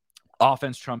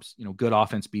 offense trumps, good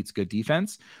offense beats good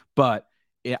defense, but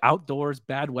outdoors,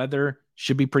 bad weather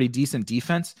should be pretty decent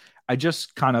defense. I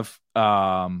just kind of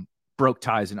broke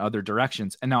ties in other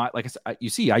directions. And now, like I said, you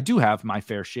see, I do have my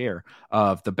fair share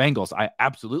of the Bengals. I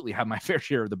absolutely have my fair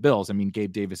share of the Bills. I mean,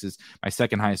 Gabe Davis is my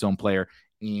second highest owned player,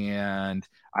 and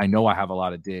I know I have a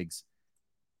lot of digs.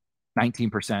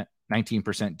 19%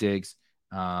 digs.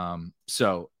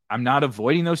 So I'm not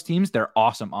avoiding those teams. They're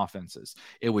awesome offenses.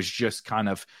 It was just kind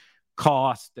of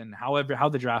cost and how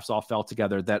the drafts all fell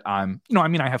together that I'm,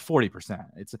 I have 40%.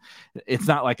 It's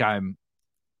not like I'm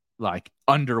like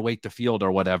underweight the field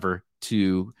or whatever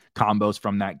to combos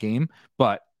from that game,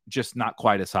 but just not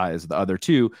quite as high as the other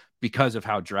two because of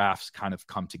how drafts kind of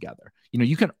come together.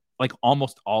 You can like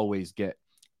almost always get,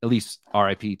 at least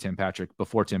RIP Tim Patrick,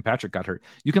 before Tim Patrick got hurt,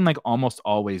 you can like almost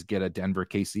always get a Denver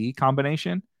KC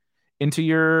combination into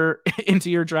your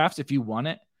drafts if you want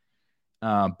it.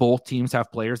 Both teams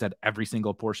have players at every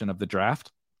single portion of the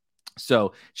draft.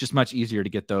 So it's just much easier to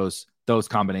get those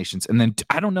combinations. And then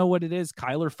I don't know what it is.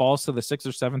 Kyler falls to the 6th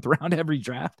or 7th round every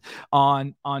draft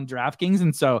on DraftKings.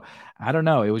 And so I don't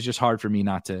know. It was just hard for me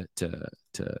not to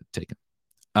take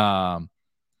him.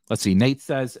 Let's see. Nate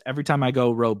says, every time I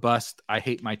go robust, I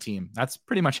hate my team. That's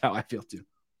pretty much how I feel too.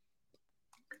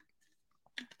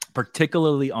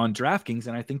 Particularly on DraftKings.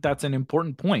 And I think that's an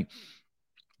important point.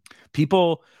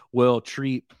 People will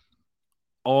treat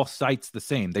all sites the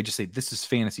same. They just say, this is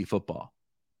fantasy football,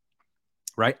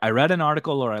 right? I read an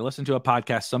article or I listened to a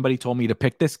podcast. Somebody told me to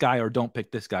pick this guy or don't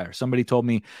pick this guy. Or somebody told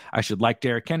me I should like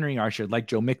Derrick Henry or I should like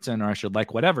Joe Mixon or I should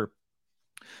like whatever.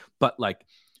 But like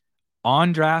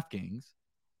on DraftKings,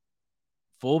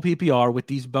 full PPR with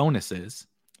these bonuses,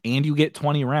 and you get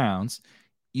 20 rounds,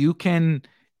 you can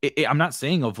I'm not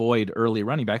saying avoid early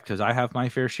running back because I have my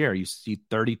fair share. You see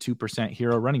 32%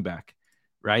 hero running back,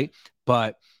 right?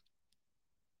 But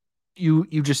you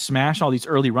just smash all these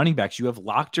early running backs. You have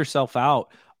locked yourself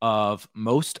out of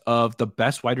most of the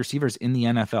best wide receivers in the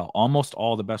NFL, almost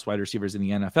all the best wide receivers in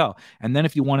the NFL. And then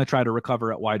if you want to try to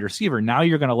recover at wide receiver, now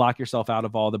you're going to lock yourself out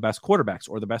of all the best quarterbacks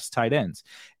or the best tight ends.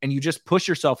 And you just push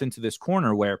yourself into this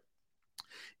corner where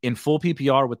in full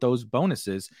PPR with those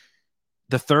bonuses,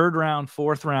 the third round,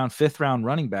 fourth round, fifth round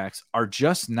running backs are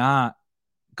just not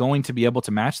going to be able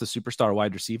to match the superstar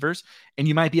wide receivers. And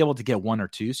you might be able to get one or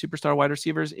two superstar wide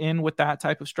receivers in with that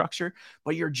type of structure,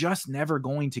 but you're just never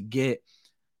going to get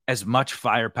as much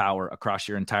firepower across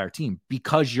your entire team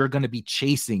because you're going to be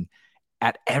chasing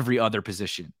at every other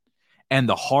position. And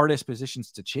the hardest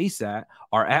positions to chase at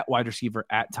are at wide receiver,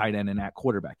 at tight end, and at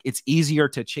quarterback. It's easier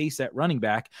to chase at running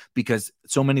back because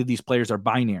so many of these players are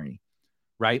binary,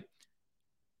 right?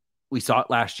 We saw it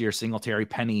last year, Singletary,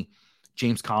 Penny,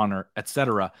 James Conner,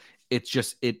 etc. It's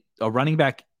just a running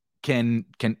back can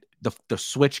the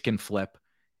switch can flip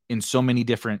in so many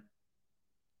different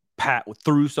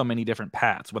through so many different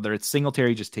paths, whether it's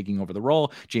Singletary just taking over the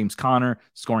role, James Conner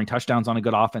scoring touchdowns on a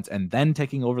good offense and then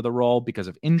taking over the role because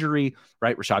of injury,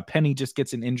 right? Rashad Penny just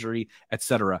gets an injury,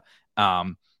 etc.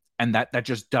 And that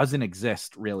just doesn't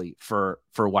exist really for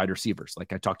wide receivers.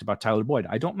 Like I talked about Tyler Boyd.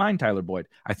 I don't mind Tyler Boyd.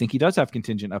 I think he does have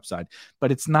contingent upside,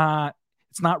 but it's not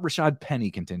Rashad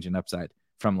Penny contingent upside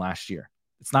from last year.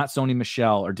 It's not Sony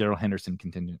Michel or Darrell Henderson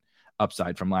contingent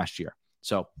upside from last year.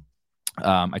 So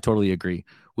I totally agree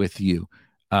with you.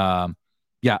 Yeah,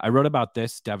 I wrote about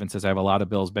this. Devin says I have a lot of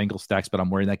Bills Bengals stacks, but I'm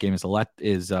worried that game is the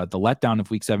letdown of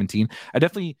Week 17. I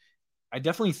definitely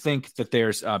think that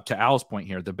there's to Al's point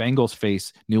here, the Bengals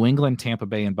face New England, Tampa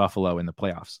Bay, and Buffalo in the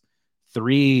playoffs.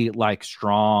 3 like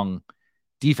strong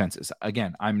defenses.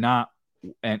 Again, I'm not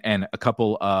and a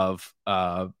couple of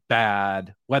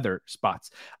bad weather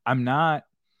spots. I'm not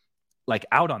like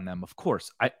out on them, of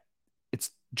course. It's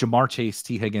Jamar Chase,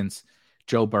 T. Higgins,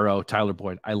 Joe Burrow, Tyler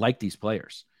Boyd. I like these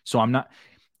players. So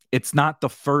it's not the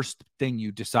first thing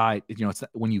you decide. It's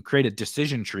when you create a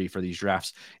decision tree for these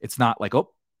drafts, it's not like,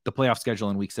 oh, the playoff schedule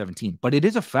in week 17, but it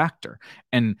is a factor.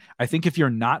 And I think if you're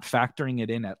not factoring it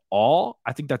in at all,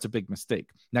 I think that's a big mistake.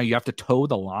 Now you have to toe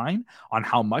the line on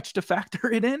how much to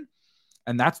factor it in.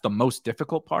 And that's the most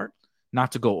difficult part,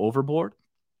 not to go overboard,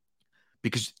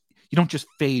 because you don't just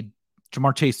fade.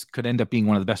 Jamar Chase could end up being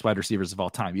one of the best wide receivers of all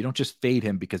time. You don't just fade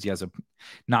him because he has a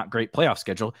not great playoff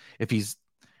schedule. If he's,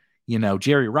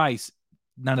 Jerry Rice,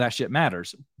 none of that shit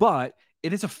matters. But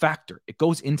it is a factor. It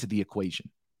goes into the equation.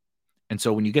 And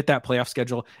so when you get that playoff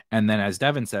schedule, and then as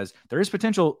Devin says, there is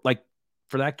potential like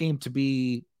for that game to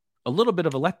be a little bit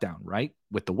of a letdown, right?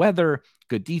 With the weather,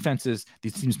 good defenses,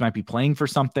 these teams might be playing for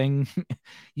something,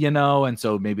 and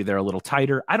so maybe they're a little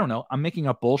tighter. I don't know. I'm making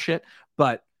up bullshit,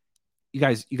 but you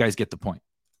guys get the point.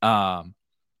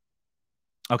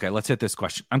 Okay, let's hit this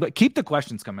question. I'm going to keep the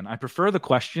questions coming. I prefer the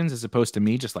questions as opposed to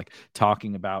me just like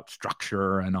talking about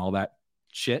structure and all that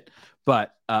shit.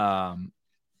 But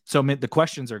so the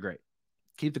questions are great.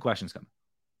 Keep the questions coming.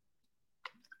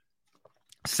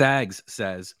 Sags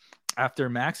says, after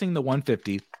maxing the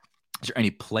 150, is there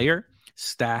any player,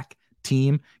 stack,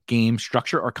 team, game,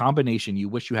 structure, or combination you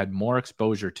wish you had more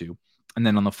exposure to? And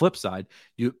then on the flip side,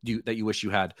 you wish you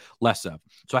had less of.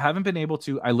 So I haven't been able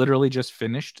to. I literally just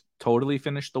totally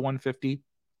finished the 150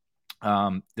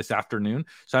 this afternoon.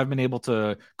 So I've been able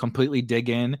to completely dig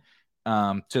in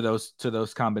to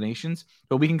those combinations.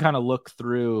 But we can kind of look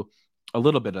through a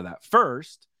little bit of that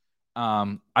first.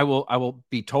 I will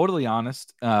be totally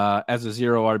honest. As a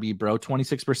zero RB bro,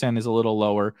 26% is a little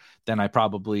lower than I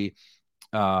probably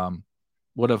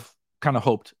would have kind of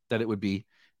hoped that it would be.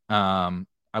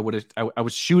 I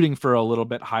was shooting for a little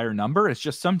bit higher number. It's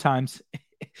just sometimes it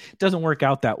doesn't work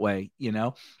out that way,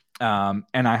 and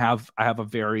I have a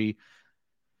very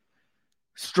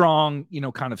strong,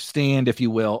 kind of stand, if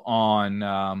you will,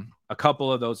 on a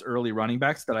couple of those early running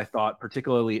backs that I thought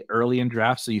particularly early in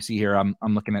drafts. So you see here, I'm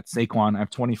looking at Saquon. I have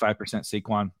 25%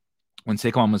 Saquon. When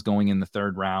Saquon was going in the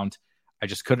third round, I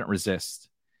just couldn't resist.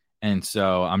 And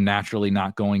so I'm naturally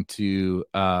not going to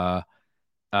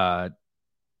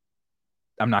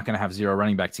I'm not going to have zero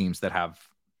running back teams that have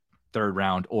third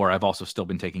round, or I've also still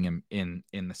been taking him in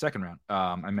the second round.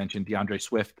 I mentioned DeAndre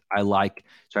Swift. I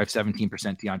have 17%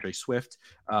 DeAndre Swift.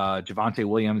 Javonte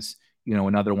Williams,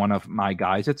 another one of my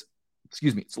guys. It's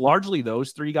largely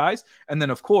those three guys. And then,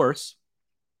 of course,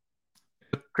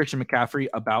 Christian McCaffrey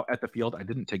about at the field. I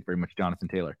didn't take very much Jonathan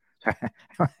Taylor.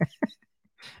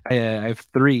 I have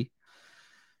three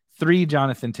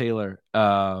Jonathan Taylor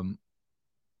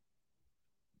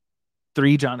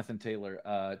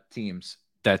teams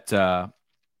that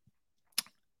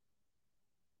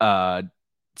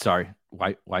sorry,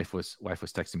 wife was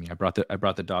texting me. I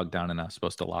brought the dog down, and I was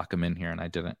supposed to lock him in here, and I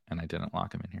didn't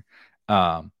lock him in here.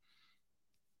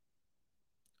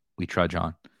 We trudge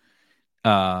on.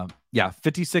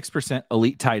 56%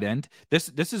 elite tight end. This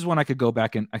is one I could go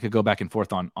back and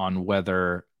forth on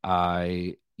whether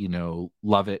I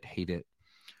love it, hate it,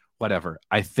 whatever.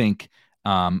 I think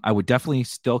I would definitely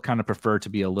still kind of prefer to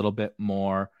be a little bit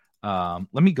more.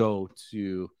 Let me go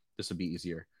to, this will be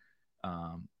easier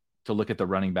to look at the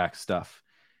running back stuff,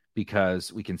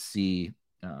 because we can see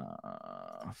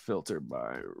filtered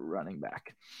by running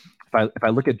back. If I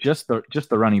look at just the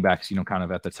running backs, kind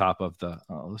of at the top of the,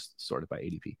 let's sort it by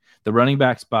ADP. The running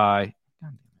backs by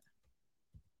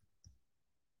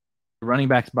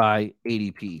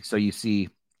ADP. So you see,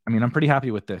 I'm pretty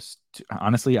happy with this.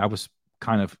 Honestly, I was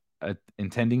kind of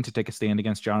intending to take a stand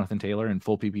against Jonathan Taylor in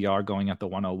full PPR going at the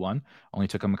 101. Only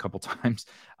took him a couple times,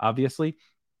 obviously.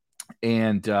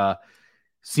 And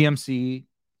CMC,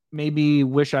 maybe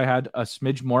wish I had a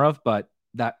smidge more of, but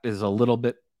that is a little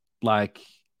bit like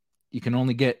you can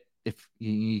only get if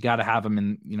you got to have him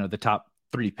in, the top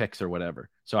 3 picks or whatever.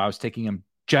 So I was taking him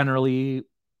generally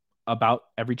about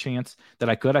every chance that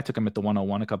I could. I took him at the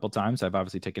 101 a couple times. I've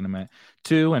obviously taken him at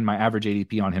 2, and my average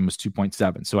ADP on him was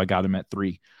 2.7. So I got him at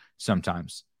 3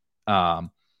 sometimes.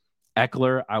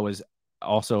 Eckler, I was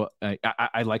also,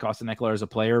 I like Austin Eckler as a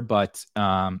player, but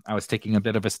I was taking a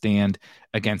bit of a stand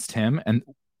against him, and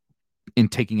in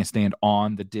taking a stand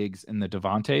on the Diggs and the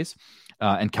Devontaes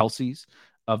and Kelce's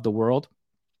of the world.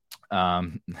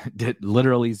 Did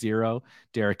literally 0.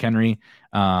 Derrick Henry.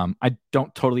 I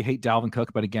don't totally hate Dalvin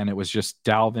Cook, but again, it was just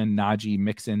Dalvin, Najee,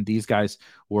 Mixon. These guys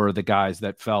were the guys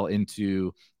that fell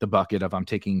into the bucket of I'm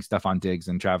taking Stephon Diggs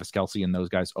and Travis Kelce and those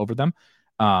guys over them.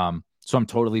 So I'm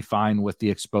totally fine with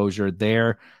the exposure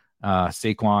there.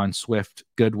 Saquon, Swift,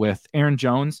 good with. Aaron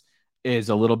Jones is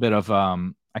a little bit of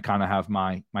I kind of have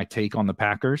my take on the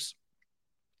Packers.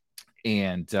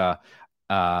 And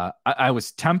I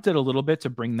was tempted a little bit to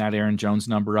bring that Aaron Jones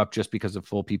number up just because of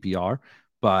full PPR.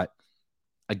 But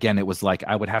again, it was like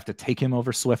I would have to take him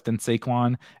over Swift and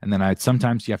Saquon. And then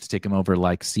sometimes you have to take him over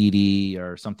like CD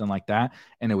or something like that.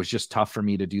 And it was just tough for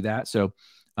me to do that. So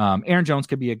Aaron Jones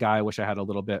could be a guy I wish I had a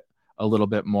little bit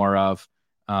more of.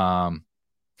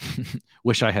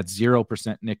 Wish I had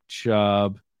 0% Nick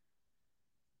Chubb.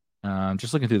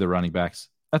 Just looking through the running backs.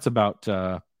 That's about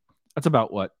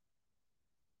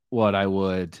what I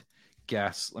would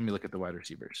guess. Let me look at the wide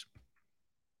receivers.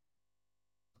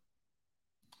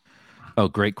 Oh,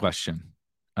 great question.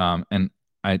 And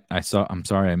I'm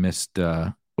sorry I missed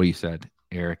what you said,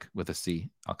 Eric, with a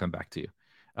C. I'll come back to you.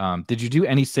 Did you do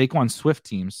any Saquon Swift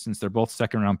teams, since they're both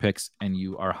second round picks and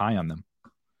you are high on them?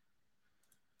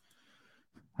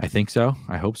 I think so.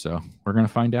 I hope so. We're going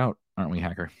to find out, aren't we,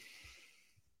 Hacker?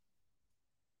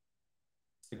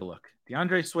 Let's take a look.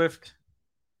 DeAndre Swift,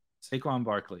 Saquon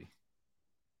Barkley.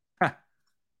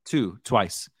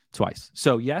 Twice.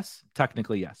 So yes,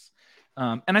 technically yes.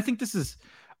 And I think this is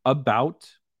about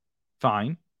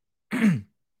fine.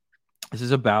 This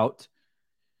is about,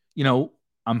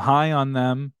 I'm high on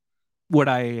them. Would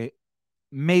I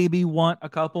maybe want a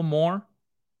couple more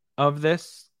of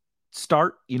this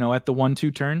start, at the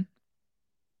 1-2 turn?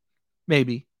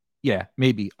 Maybe. Yeah,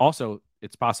 maybe. Also,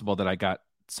 it's possible that I got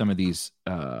some of these.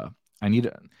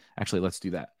 Actually, let's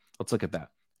do that. Let's look at that.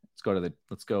 Let's go to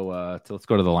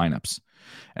the lineups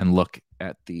and look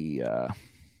at the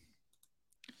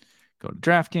go to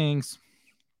DraftKings,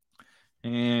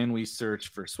 and we search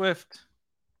for Swift.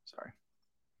 Sorry.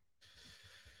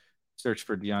 Search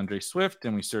for DeAndre Swift,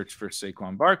 and we search for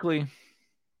Saquon Barkley.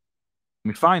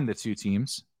 We find the 2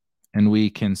 teams, and we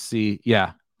can see,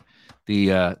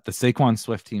 the Saquon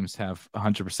Swift teams have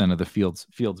 100% of the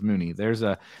Fields Mooney. There's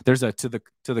a to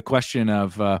the question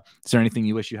of is there anything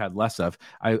you wish you had less of?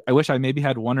 I wish I maybe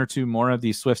had 1 or 2 more of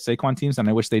these Swift Saquon teams, and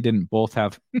I wish they didn't both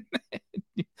have.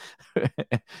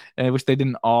 I wish they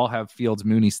didn't all have Fields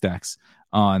Mooney stacks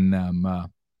on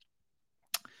them.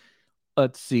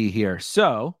 Let's see here.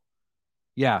 So,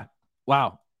 yeah,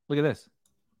 wow, look at this.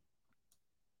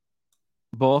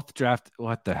 Both draft.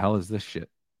 What the hell is this shit?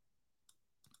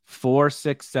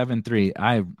 4673.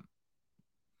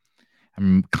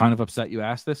 I'm kind of upset you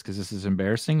asked this because this is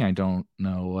embarrassing. I don't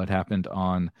know what happened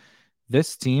on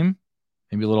this team.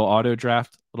 Maybe a little auto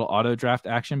draft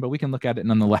action, but we can look at it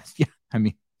nonetheless. Yeah, I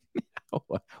mean,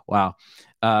 wow.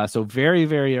 So very,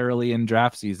 very early in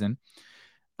draft season,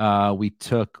 I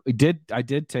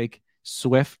did take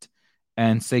Swift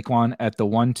and Saquon at the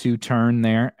 1-2 turn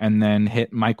there, and then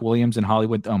hit Mike Williams and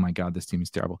Hollywood. Oh my God, this team is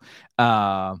terrible.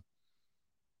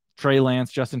 Trey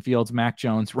Lance, Justin Fields, Mac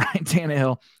Jones, Ryan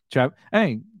Tannehill,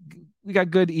 Hey, we got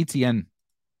good ETN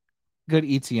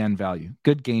value,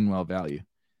 good Gainwell value,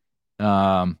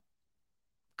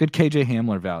 good KJ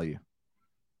Hamler value.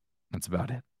 That's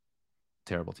about it.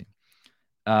 Terrible team.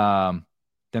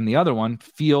 Then the other one,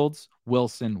 Fields,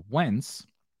 Wilson, Wentz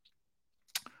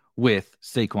with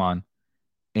Saquon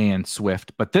and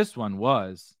Swift. But this one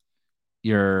was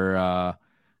your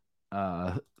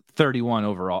 31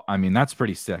 overall. I mean, that's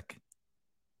pretty sick.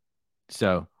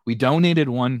 So we donated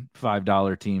one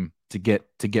 $5 team to get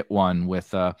one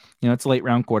with it's a late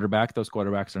round quarterback. Those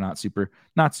quarterbacks are not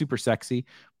super sexy,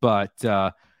 but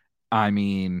I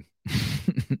mean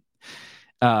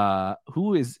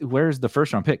where's the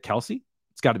first round pick? Kelsey?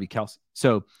 It's got to be Kelsey.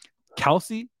 So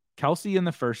Kelsey in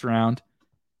the first round,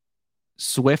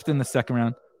 Swift in the second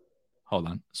round. Hold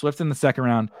on. Swift in the second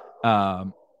round,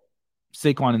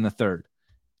 Saquon in the third.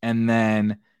 And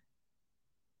then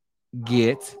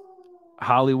get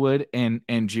Hollywood and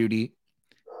Judy.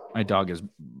 My dog is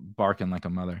barking like a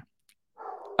mother.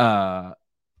 1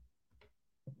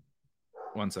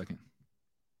 second.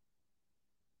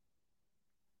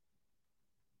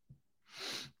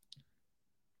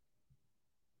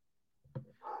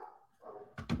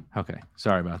 Okay,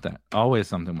 sorry about that. Always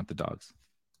something with the dogs.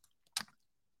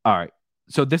 All right.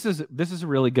 So this is a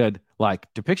really good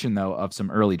depiction though of some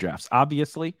early drafts.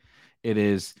 Obviously, it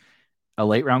is a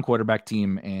late round quarterback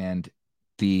team, and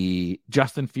the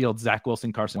Justin Fields, Zach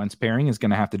Wilson, Carson Wentz pairing is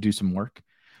going to have to do some work.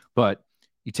 But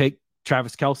you take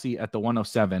Travis Kelce at the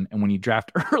 107, and when you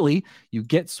draft early, you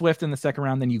get Swift in the second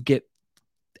round, then you get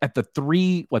at the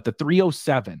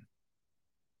 307,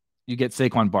 you get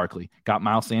Saquon Barkley. Got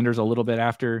Miles Sanders a little bit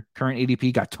after current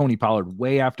ADP, got Tony Pollard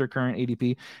way after current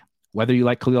ADP. Whether you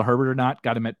like Khalil Herbert or not,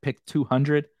 got him at pick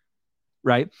 200,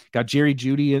 right? Got Jerry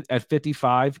Jeudy at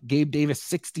 55, Gabe Davis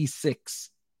 66,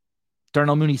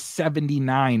 Darnell Mooney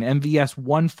 79, MVS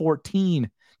 114,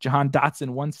 Jahan Dotson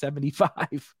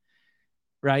 175,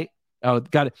 right? Oh,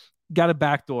 got a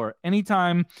backdoor.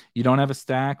 Anytime you don't have a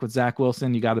stack with Zach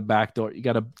Wilson, you got a backdoor. You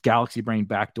got a Galaxy Brain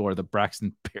backdoor, the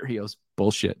Braxton Berrios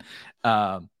bullshit.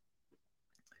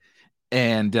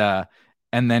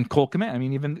 And then Cole Kmet. I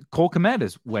mean, even Cole Kmet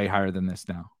is way higher than this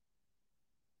now,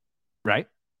 right?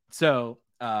 So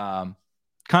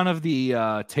kind of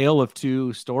the tale of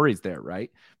two stories there,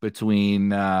 right? Between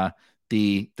the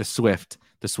Swift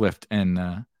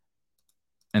and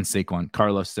Saquon.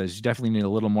 Carlos says you definitely need a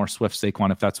little more Swift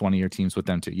Saquon if that's one of your teams with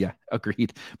them too. Yeah,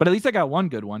 agreed. But at least I got one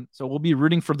good one. So we'll be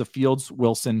rooting for the Fields,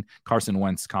 Wilson, Carson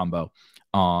Wentz combo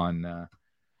on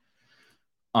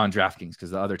DraftKings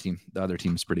because the other team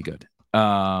is pretty good.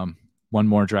 One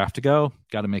more draft to go.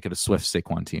 Got to make it a Swift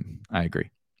Saquon team. I agree.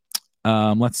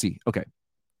 Let's see. Okay.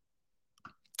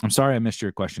 I'm sorry I missed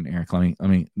your question, Eric. Let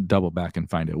me double back and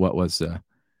find it. What was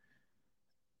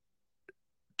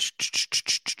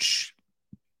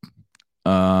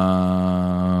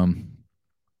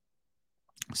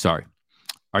sorry.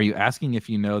 Are you asking if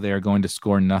you know they are going to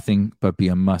score nothing but be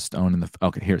a must own in the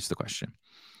okay, here's the question.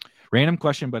 Random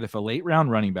question, but if a late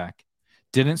round running back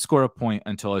didn't score a point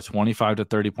until a 25 to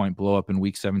 30 point blow up in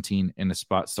week 17 in a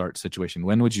spot start situation,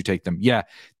 when would you take them? Yeah,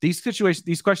 these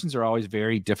questions are always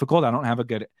very difficult.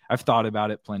 I've thought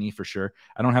about it plenty for sure.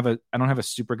 I don't have a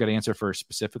super good answer for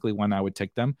specifically when I would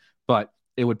take them, but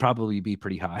it would probably be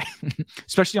pretty high,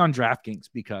 especially on DraftKings,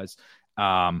 because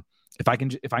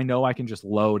if I know I can just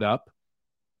load up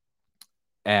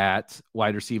at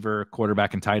wide receiver,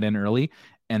 quarterback, and tight end early,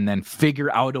 and then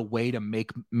figure out a way to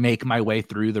make my way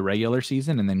through the regular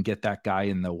season and then get that guy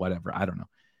in the whatever, I don't know,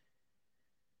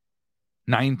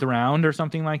 9th round or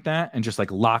something like that, and just be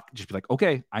like,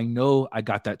 okay, I know I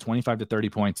got that 25 to 30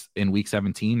 points in week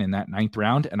 17 in that 9th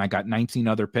round, and I got 19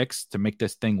 other picks to make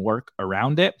this thing work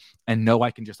around it, and know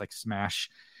I can just smash.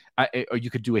 Or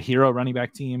you could do a hero running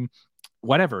back team,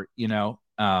 whatever,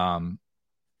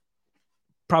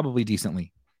 probably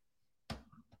decently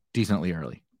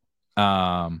early.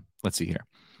 Let's see here.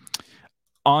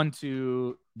 On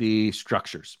to the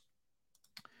structures.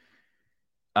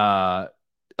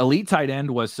 Elite tight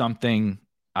end was something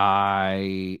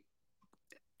I,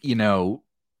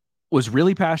 was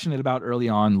really passionate about early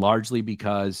on, largely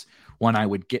because when I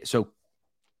would get, so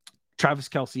Travis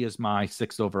Kelce is my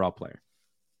 6th overall player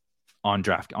on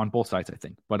both sides, I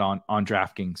think, but on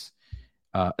DraftKings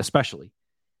especially.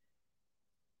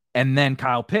 And then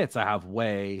Kyle Pitts, I have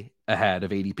way ahead of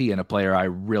ADP, and a player I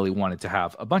really wanted to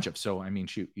have a bunch of. So, I mean,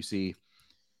 shoot, you see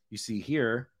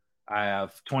here, I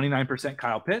have 29%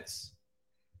 Kyle Pitts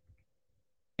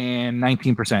and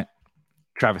 19%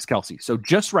 Travis Kelce. So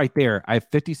just right there, I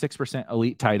have 56%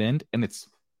 elite tight end, and it's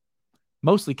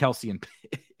mostly Kelce and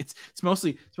it's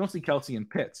mostly Kelce and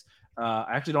Pitts. I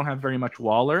actually don't have very much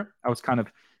Waller. I was kind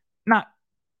of not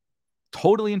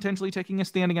totally intentionally taking a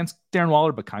stand against Darren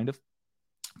Waller, but kind of,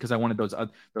 because I wanted those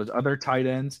other tight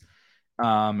ends.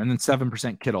 And then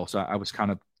 7% Kittle. So I was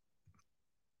kind of,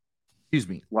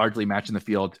 largely matching the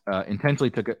field. Intentionally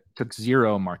took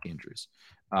 0 Mark Andrews.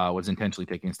 Was intentionally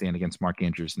taking a stand against Mark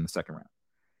Andrews in the 2nd round.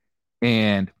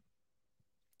 And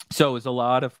so it's a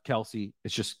lot of Kelce.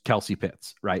 It's just Kelce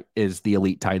Pitts, right, is the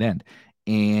elite tight end.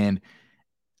 And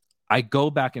I go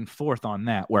back and forth on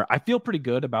that, where I feel pretty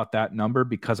good about that number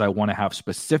because I want to have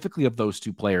specifically of those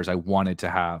 2 players, I wanted to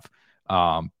have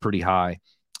pretty high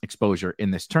exposure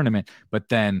in this tournament. But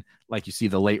then, like, you see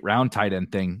the late round tight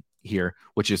end thing here,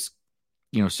 which is,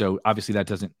 so obviously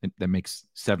that makes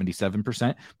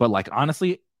 77%. But like,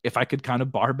 honestly, if I could kind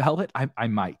of barbell it, I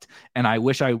might. And I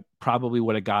wish I probably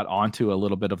would have got onto a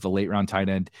little bit of the late round tight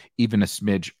end even a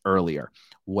smidge earlier,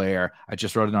 where I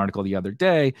just wrote an article the other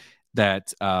day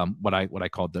that what I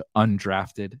called the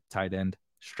undrafted tight end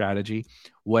strategy,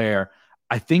 where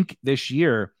I think this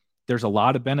year there's a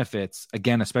lot of benefits,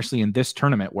 again, especially in this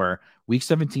tournament where week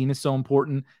 17 is so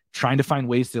important. Trying to find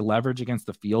ways to leverage against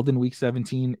the field in week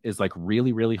 17 is like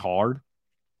really, really hard.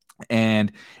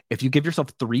 And if you give yourself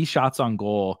 3 shots on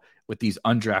goal with these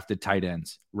undrafted tight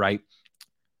ends, right?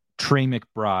 Trey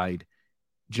McBride,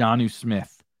 Jonnu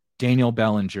Smith, Daniel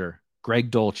Bellinger,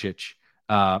 Greg Dulcich,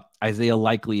 Isaiah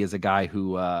Likely is a guy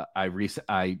who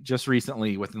I just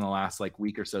recently, within the last like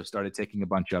week or so, started taking a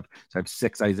bunch of. So I have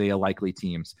 6 Isaiah Likely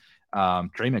teams.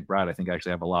 Trey McBride, I think I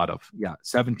actually have a lot of.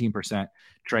 17%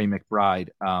 Trey McBride.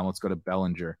 Let's go to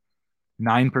Bellinger.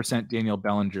 9% Daniel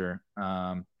Bellinger.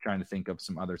 Trying to think of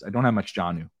some others. I don't have much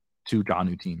Jonnu. 2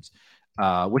 Jonnu teams,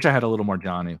 which I had a little more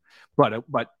Jonnu.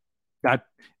 But that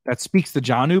speaks to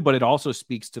Jonnu, but it also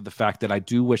speaks to the fact that I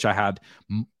do wish I had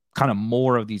kind of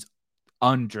more of these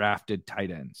undrafted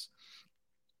tight ends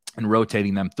and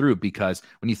rotating them through, because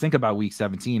when you think about week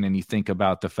 17 and you think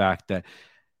about the fact that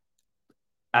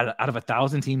out of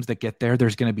 1,000 teams that get there,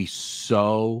 there's going to be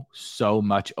so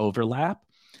much overlap.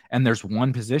 And there's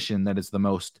one position that is the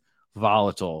most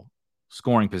volatile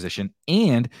scoring position.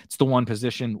 And it's the one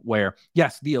position where,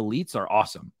 yes, the elites are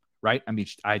awesome, right? I mean,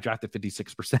 I drafted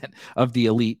 56% of the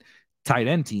elite tight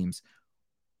end teams,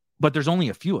 but there's only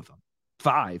a few of them,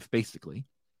 5 basically,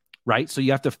 right? So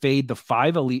you have to fade the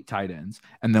 5 elite tight ends.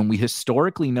 And then we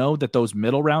historically know that those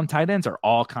middle round tight ends are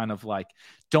all kind of like,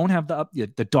 don't have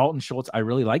the Dalton Schultz. I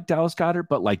really like Dallas Goedert,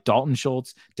 but like Dalton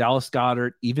Schultz, Dallas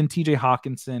Goedert, even TJ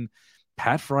Hawkinson,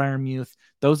 Pat Freiermuth,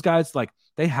 those guys, like,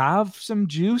 they have some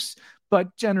juice,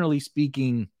 but generally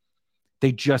speaking,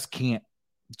 they just can't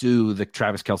do the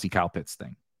Travis Kelce, Kyle Pitts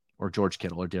thing, or George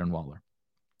Kittle, or Darren Waller,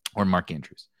 or Mark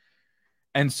Andrews.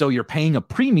 And so you're paying a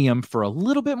premium for a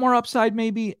little bit more upside,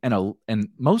 maybe, and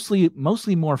mostly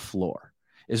more floor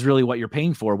is really what you're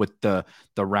paying for with the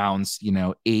rounds,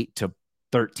 8 to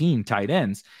 13 tight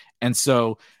ends. And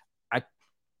so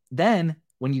then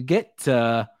when you get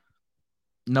to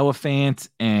Noah Fant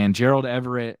and Gerald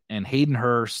Everett and Hayden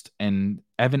Hurst and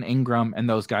Evan Ingram and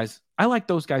those guys, I like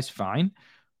those guys fine.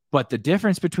 But the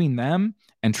difference between them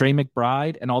and Trey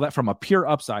McBride and all that from a pure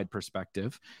upside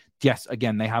perspective, yes,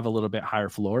 again, they have a little bit higher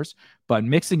floors, but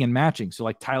mixing and matching. So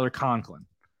like Tyler Conklin,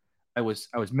 I was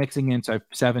mixing in. So I have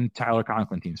 7 Tyler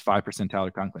Conklin teams, 5%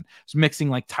 Tyler Conklin. So mixing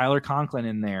like Tyler Conklin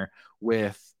in there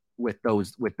with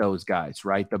those guys,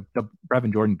 right? The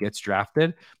Brevin Jordan gets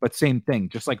drafted, but same thing,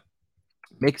 just like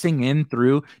mixing in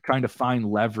through trying to find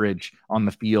leverage on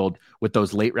the field with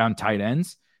those late round tight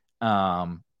ends.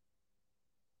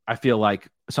 I feel like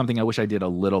something I wish I did a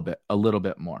little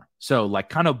bit more. So like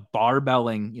kind of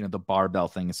barbelling, the barbell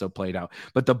thing is so played out,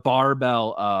 but the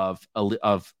barbell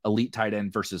of elite tight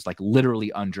end versus like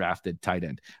literally undrafted tight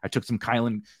end. I took some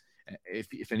Kylan.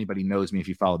 If anybody knows me, if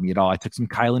you followed me at all, I took some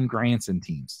Kylan Granson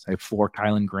teams. I have 4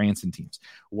 Kylan Granson teams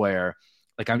where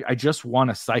like I just want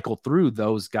to cycle through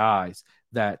those guys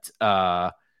that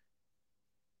are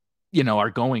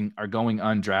going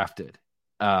undrafted.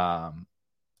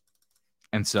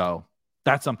 And so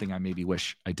that's something I maybe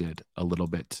wish I did a little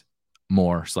bit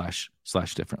more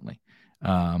 / differently.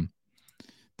 Thank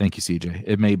you, CJ.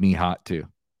 It made me hot too.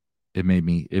 It made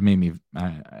me.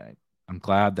 I'm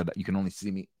glad that you can only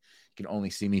see me. You can only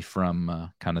see me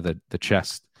from kind of the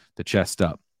chest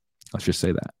up. Let's just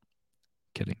say that.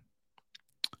 Kidding.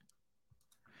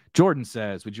 Jordan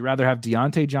says, would you rather have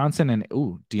Deontay Johnson and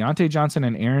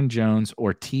Aaron Jones,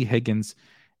 or T. Higgins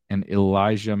and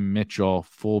Elijah Mitchell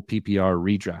full PPR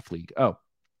redraft league? Oh,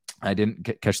 I didn't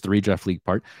catch the redraft league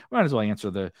part. Might as well answer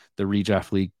the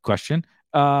redraft league question.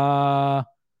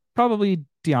 Probably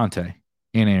Deontay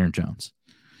and Aaron Jones.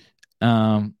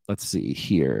 Let's see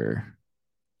here.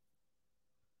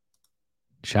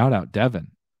 Shout out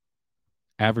Devin.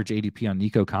 Average ADP on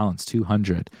Nico Collins,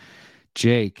 200.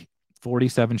 Jake,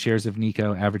 47 shares of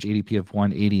Nico, average ADP of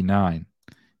 189.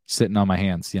 Sitting on my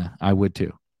hands. Yeah, I would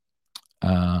too.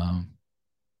 I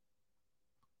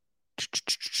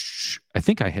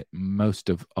think I hit most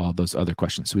of all those other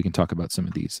questions, so we can talk about some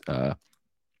of these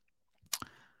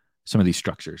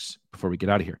structures before we get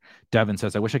out of here. Devin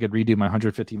says, I wish I could redo my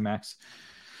 150 max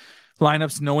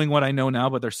lineups knowing what I know now,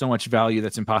 but there's so much value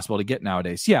that's impossible to get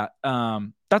nowadays. Yeah,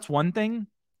 that's one thing.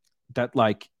 That,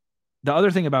 like, the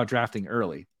other thing about drafting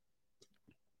early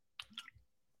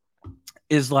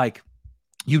is, like,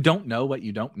 you don't know what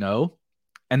you don't know,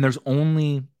 and the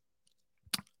only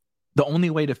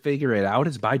way to figure it out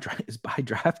is by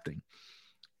drafting.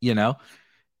 You know,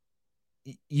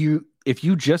 if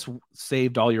you just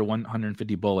saved all your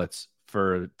 150 bullets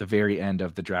for the very end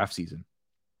of the draft season,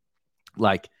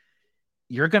 like,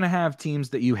 you're gonna have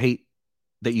teams that you hate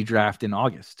that you draft in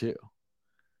August too.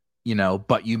 You know,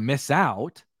 but you miss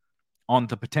out on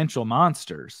the potential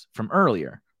monsters from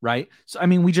earlier, right? So, I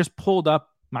mean, we just pulled up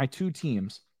my two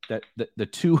teams that the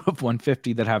two of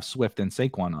 150 that have Swift and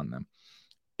Saquon on them.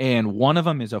 And one of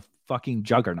them is a fucking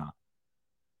juggernaut.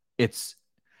 It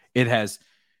has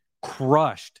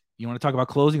crushed. You want to talk about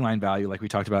closing line value, like we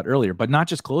talked about earlier, but not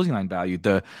just closing line value.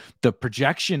 The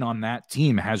projection on that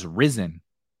team has risen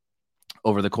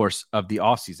over the course of the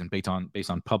offseason based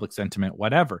on public sentiment,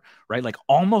 whatever, right? Like,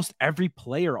 almost every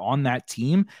player on that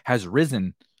team has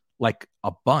risen like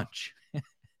a bunch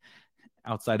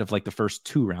outside of like the first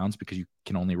 2 rounds, because you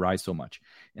can only rise so much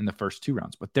in the first 2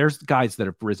 rounds. But there's guys that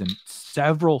have risen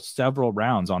several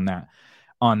rounds on that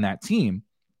team.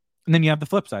 And then you have the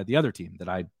flip side, the other team that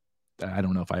I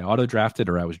don't know if I auto drafted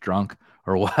or I was drunk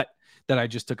or what, that I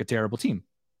just took a terrible team.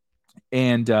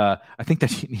 And I think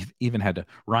that he even had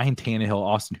Ryan Tannehill,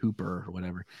 Austin Hooper, or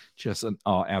whatever. Just an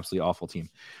absolutely awful team.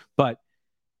 But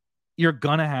you're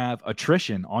going to have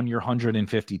attrition on your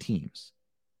 150 teams.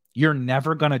 You're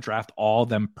never going to draft all of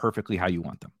them perfectly how you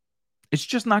want them. It's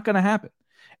just not going to happen.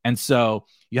 And so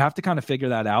you have to kind of figure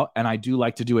that out. And I do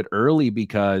like to do it early,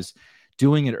 because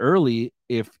doing it early,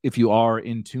 if you are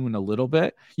in tune a little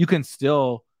bit, you can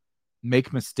still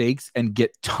make mistakes and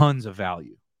get tons of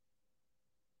value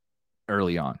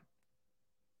early on.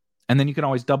 And then you can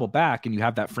always double back, and you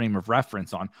have that frame of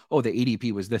reference on, oh, the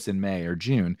ADP was this in May or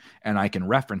June, and I can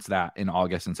reference that in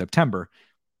August and September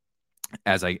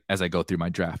as I go through my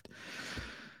draft.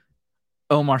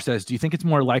 Omar says, do you think it's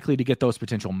more likely to get those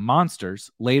potential monsters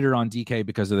later on DK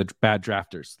because of the bad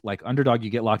drafters? Like underdog, you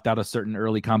get locked out of certain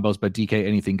early combos, but DK,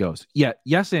 anything goes. Yeah,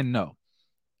 yes and no.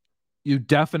 You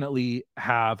definitely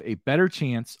have a better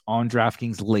chance on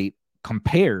DraftKings late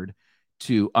compared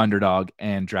to underdog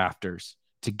and drafters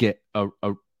to get a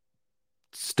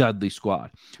studly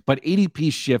squad. But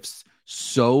ADP shifts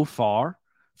so far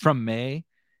from May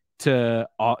to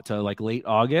like late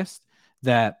August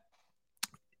that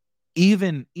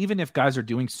even if guys are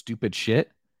doing stupid shit,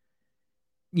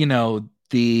 you know,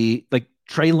 like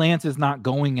Trey Lance is not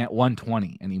going at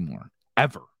 120 anymore,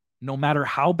 ever. No matter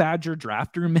how bad your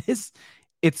draft room is,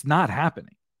 it's not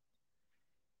happening.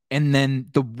 And then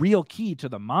the real key to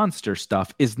the monster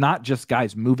stuff is not just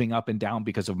guys moving up and down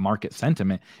because of market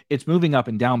sentiment. It's moving up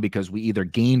and down because we either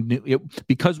gained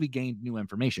new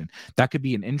information. That could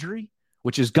be an injury,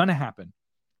 which is going to happen.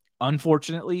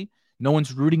 Unfortunately, no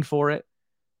one's rooting for it,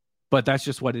 but that's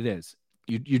just what it is.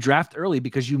 You draft early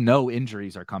because you know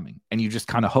injuries are coming, and you just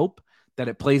kind of hope that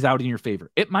it plays out in your favor.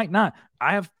 It might not.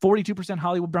 I have 42%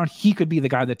 Hollywood Brown. He could be the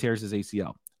guy that tears his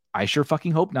ACL. I sure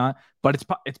fucking hope not, but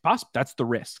it's possible. That's the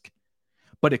risk.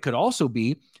 But it could also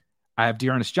be I have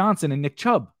Dearness Johnson and Nick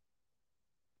Chubb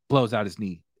blows out his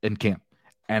knee in camp.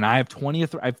 And I have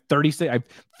 20th, I have 36, I have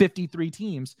 53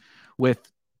 teams with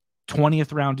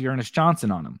 20th round Dearness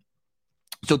Johnson on them.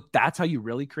 So that's how you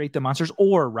really create the monsters.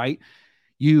 Or, right,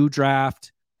 you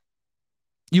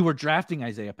were drafting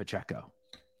Isaiah Pacheco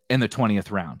in the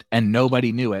 20th round, and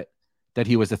nobody knew it, that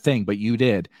he was a thing, but you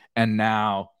did. And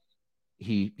now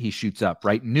he shoots up,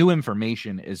 right? New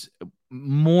information is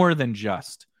more than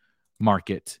just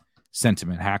market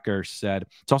Sentiment Hacker said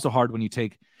it's also hard when you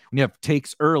have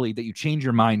takes early that you change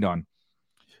your mind on,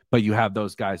 but you have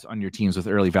those guys on your teams with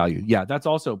early value. Yeah, that's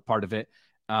also part of it.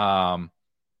 That's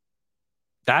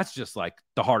just like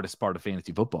the hardest part of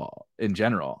fantasy football in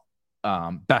general.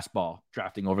 Best ball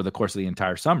drafting over the course of the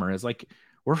entire summer is like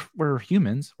we're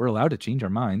humans. We're allowed to change our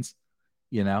minds,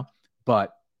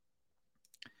 but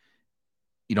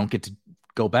you don't get to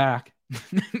go back.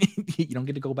 You don't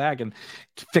get to go back and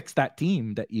fix that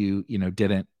team that you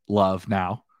didn't love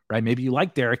now, right? Maybe you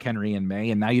like Derrick Henry in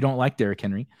May, and now you don't like Derrick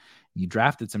Henry. You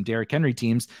drafted some Derrick Henry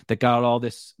teams that got all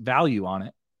this value on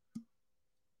it.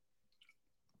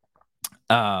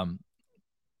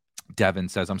 Devin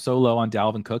says, I'm so low on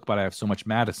Dalvin Cook, but I have so much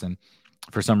Madison.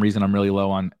 For some reason, I'm really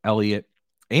low on Elliott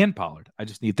and Pollard. I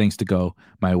just need things to go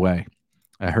my way.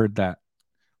 I heard that.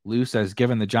 Lou says,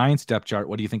 given the Giants depth chart,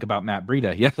 what do you think about Matt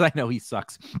Breida? Yes, I know he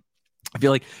sucks. I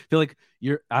feel like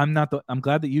I'm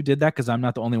glad that you did that, because I'm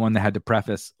not the only one that had to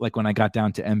preface, like when I got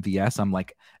down to MVS, I'm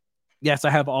like, yes,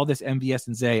 I have all this MVS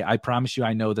and Zay. I promise you,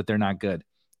 I know that they're not good.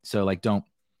 So like, don't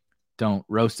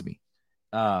roast me.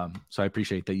 So I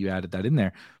appreciate that you added that in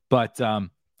there, but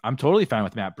I'm totally fine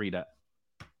with Matt Breida.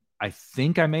 I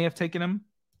think I may have taken him.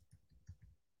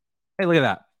 Hey, look at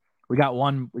that. We got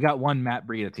one Matt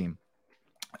Breida team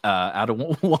out of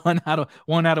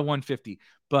 150,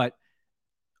 but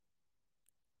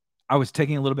I was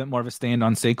taking a little bit more of a stand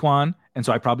on Saquon, and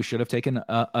so I probably should have taken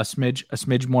a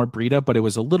smidge more Breida, but it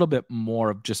was a little bit more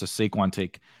of just a Saquon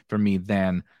take for me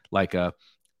than like a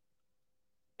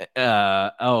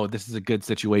this is a good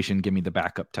situation, give me the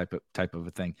backup type of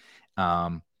a thing.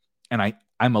 And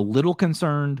I'm a little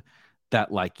concerned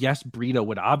that, like, yes, Breida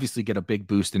would obviously get a big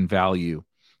boost in value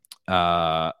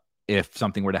if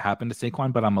something were to happen to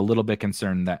Saquon, but I'm a little bit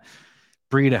concerned that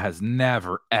Breida has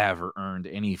never, ever earned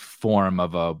any form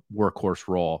of a workhorse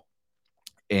role.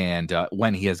 And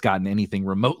when he has gotten anything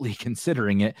remotely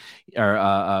considering it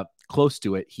or close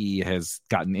to it, he has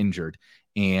gotten injured.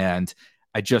 And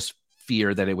I just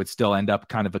fear that it would still end up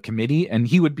kind of a committee, and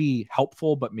he would be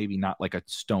helpful, but maybe not like a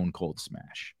stone cold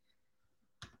smash.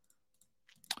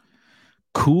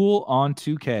 Cool on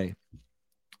 2K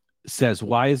says,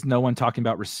 why is no one talking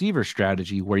about receiver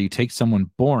strategy where you take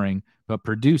someone boring but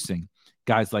producing,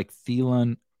 guys like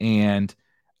Thielen and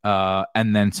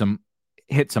then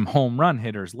hit some home run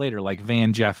hitters later, like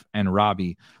Van, Jeff, and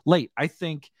Robbie late? I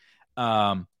think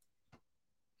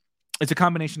it's a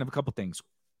combination of a couple things.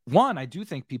 One, I do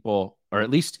think people, or at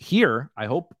least here, I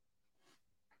hope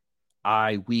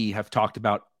we have talked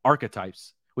about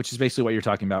archetypes, which is basically what you're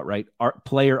talking about, right?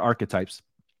 Player archetypes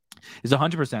is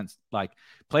 100% like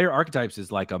player archetypes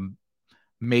is like a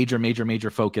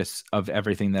major focus of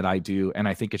everything that I do. And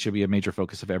I think it should be a major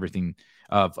focus of everything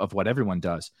of what everyone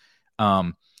does.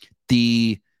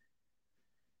 The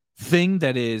thing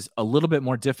that is a little bit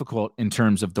more difficult in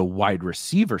terms of the wide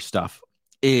receiver stuff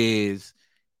is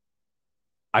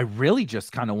I really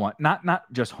just kind of want not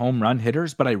just home run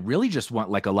hitters, but I really just want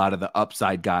like a lot of the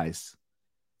upside guys,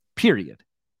 period.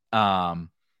 Now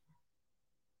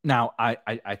I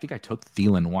think I took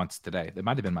Thielen once today. It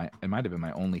might have been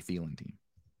my only Thielen team.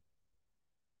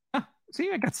 See,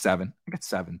 I got seven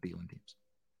Thielen teams,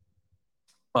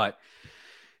 but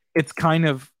it's kind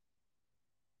of,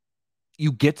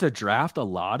 you get to draft a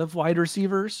lot of wide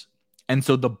receivers, and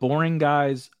so the boring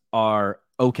guys are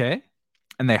okay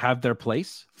and they have their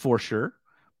place for sure,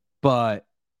 but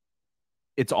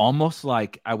it's almost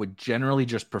like I would generally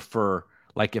just prefer,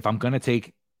 like, if I'm going to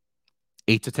take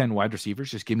 8 to 10 wide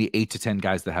receivers, just give me 8 to 10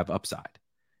 guys that have upside.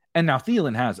 And now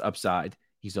Thielen has upside.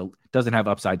 Doesn't have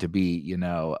upside to be,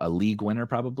 a league winner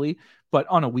probably, but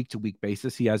on a week-to-week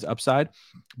basis, he has upside.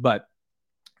 But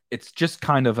it's just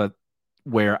kind of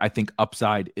where I think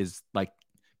upside is like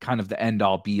kind of the end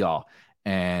all be all.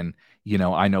 And,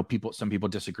 I know some people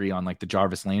disagree on like the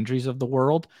Jarvis Landrys of the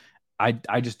world.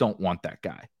 I just don't want that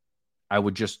guy. I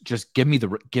would just give me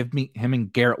him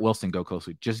and Garrett Wilson go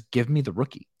closely. Just give me the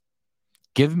rookie.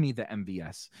 Give me the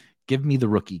MVS. Give me the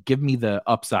rookie. Give me the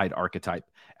upside archetype,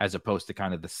 as opposed to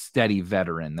kind of the steady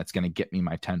veteran that's going to get me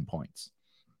my 10 points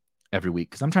every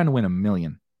week. Because I'm trying to win $1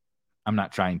 million. I'm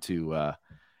not trying to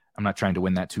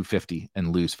win that 250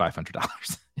 and lose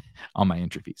 $500 on my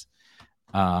entry fees.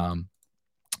 Are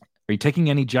you taking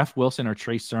any Jeff Wilson or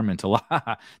Trey Sermon to lock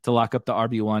up the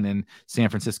RB1 in San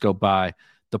Francisco by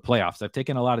the playoffs? I've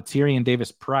taken a lot of Tyrion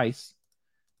Davis-Price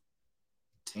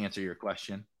to answer your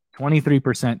question.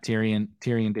 23%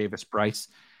 Tyrion Davis-Price.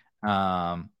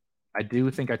 I do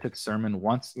think I took Sermon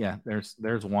once. Yeah,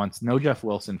 there's once. No Jeff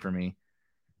Wilson for me.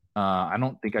 I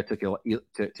don't think I took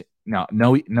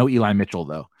no Eli Mitchell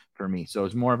though for me. So it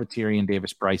was more of a Tyrion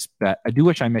Davis Price bet. I do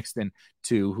wish I mixed in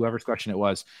to whoever's question it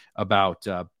was about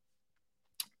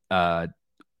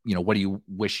what do you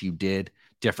wish you did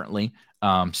differently.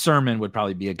 Sermon would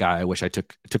probably be a guy I wish I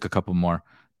took a couple more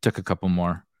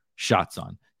shots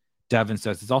on. Devin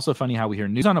says it's also funny how we hear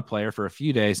news on a player for a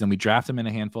few days and we draft him in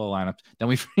a handful of lineups,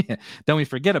 then we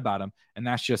forget about him, and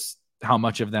that's just how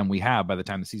much of them we have by the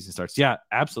time the season starts. Yeah,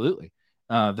 absolutely.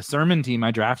 The Sermon team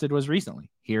I drafted was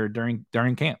recently here during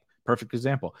camp. Perfect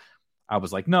example. I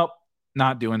was like, nope,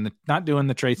 not doing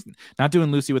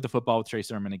Lucy with the football with Trey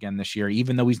Sermon again this year,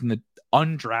 even though he's in the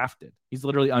undrafted. He's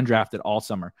literally undrafted all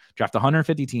summer. Draft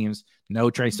 150 teams, no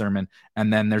Trey Sermon,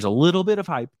 and then there's a little bit of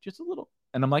hype, just a little,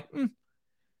 and I'm like,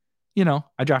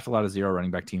 I draft a lot of zero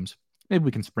running back teams. Maybe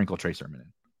we can sprinkle Trey Sermon in.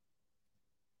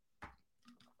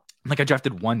 Like I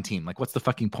drafted one team. Like, what's the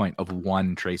fucking point of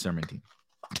one Trey Sermon team?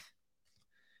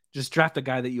 Just draft a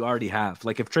guy that you already have.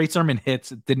 Like if Trey Sermon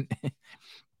hits, it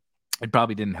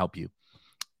probably didn't help you.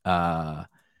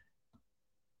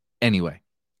 Anyway,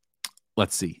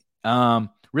 let's see.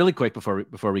 Really quick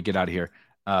before we get out of here.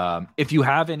 If you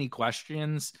have any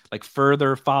questions, like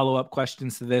further follow-up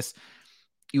questions to this,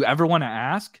 you ever want to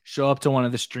ask, show up to one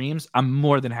of the streams. I'm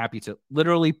more than happy to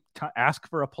literally ask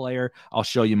for a player. I'll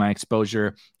show you my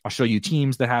exposure. I'll show you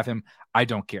teams that have him. I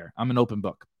don't care. I'm an open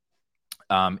book.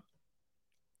 On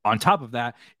top of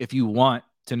that, if you want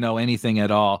to know anything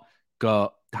at all,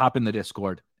 go hop in the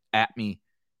Discord at me.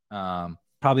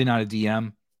 Probably not a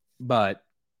DM, but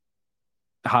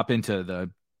hop into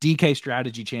the DK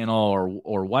strategy channel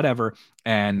or whatever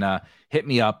and hit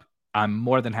me up. I'm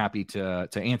more than happy to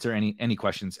answer any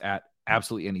questions at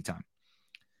absolutely any time.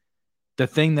 The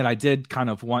thing that I did kind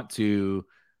of want to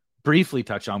briefly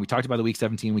touch on, we talked about the week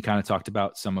 17. We kind of talked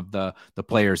about some of the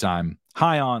players I'm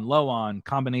high on, low on,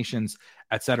 combinations,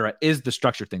 etc. is the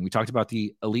structure thing. We talked about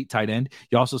the elite tight end.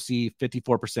 You also see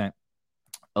 54%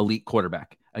 elite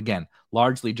quarterback. Again,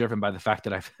 largely driven by the fact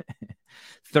that I've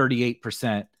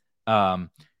 38%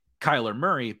 Kyler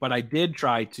Murray, but I did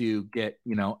try to get,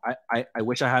 I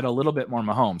wish I had a little bit more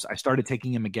Mahomes. I started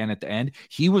taking him again at the end.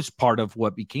 He was part of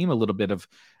what became a little bit of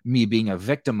me being a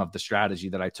victim of the strategy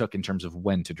that I took in terms of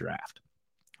when to draft.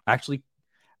 Actually,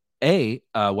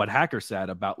 what Hacker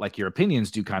said about like your opinions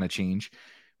do kind of change.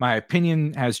 My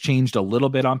opinion has changed a little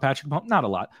bit on Patrick Mahomes, not a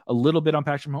lot, a little bit on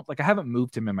Patrick Mahomes. Like I haven't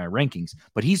moved him in my rankings,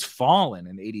 but he's fallen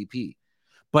in ADP.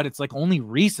 But it's like only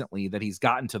recently that he's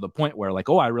gotten to the point where like,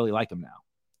 oh, I really like him now.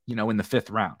 In the 5th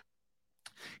round.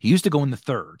 He used to go in the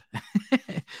 3rd,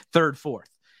 4th.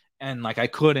 And like I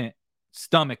couldn't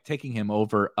stomach taking him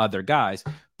over other guys.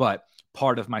 But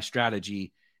part of my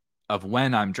strategy of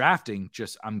when I'm drafting,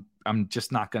 I'm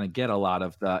just not going to get a lot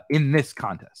of in this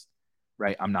contest,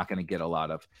 right? I'm not going to get a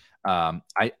lot of I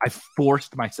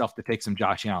forced myself to take some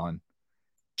Josh Allen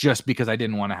just because I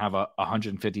didn't want to have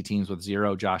 150 teams with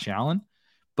 0 Josh Allen.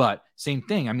 But same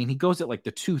thing. I mean, he goes at like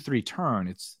the 2-3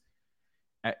 turn.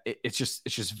 It's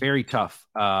just very tough.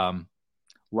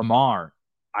 Lamar,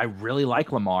 I really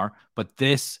like Lamar, but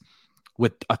this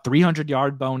with a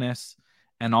 300-yard bonus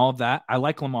and all of that, I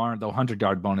like Lamar. The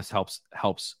 100-yard bonus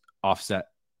helps offset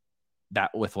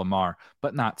that with Lamar,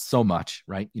 but not so much,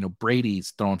 right?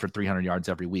 Brady's throwing for 300 yards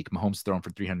every week. Mahomes throwing for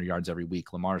 300 yards every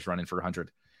week. Lamar's running for 100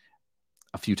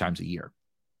 a few times a year.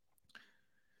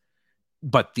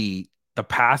 But the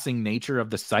passing nature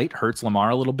of the site hurts Lamar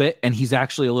a little bit, and he's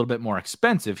actually a little bit more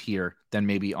expensive here than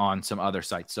maybe on some other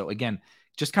sites. So again,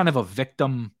 just kind of a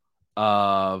victim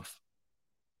of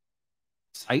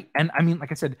site. And I mean,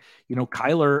 like I said,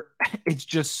 Kyler, it's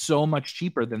just so much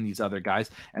cheaper than these other guys.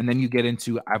 And then you get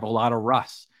into, I have a lot of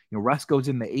Russ. Russ goes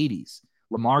in the 80s.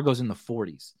 Lamar goes in the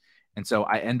 40s. And so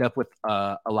I end up with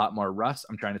a lot more Russ.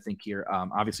 I'm trying to think here.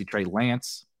 Obviously, Trey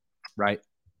Lance, right?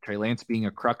 Trey Lance being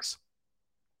a crux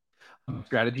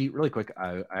strategy. Really quick,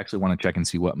 I actually want to check and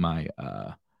see what my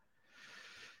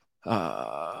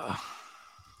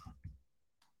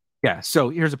so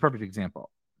here's a perfect example.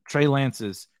 Trey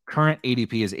Lance's current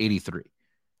ADP is 83.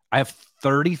 I have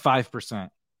 35%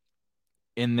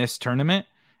 in this tournament,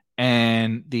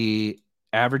 and the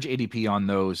average ADP on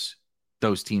those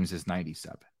teams is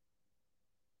 97.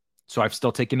 So I've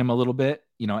still taken him a little bit,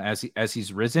 as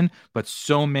he's risen, but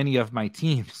so many of my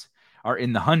teams are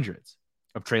in the hundreds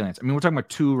of Trey Lance. I mean, we're talking about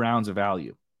 2 rounds of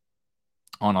value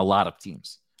on a lot of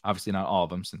teams. Obviously not all of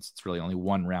them, since it's really only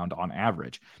 1 round on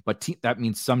average, but that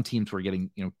means some teams were getting,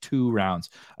 2 rounds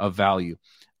of value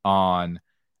on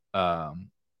Trey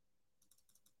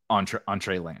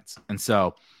Lance. And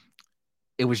so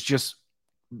it was just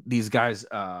these guys.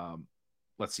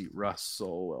 Let's see,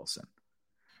 Russell Wilson.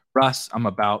 Russ, I'm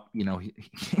about,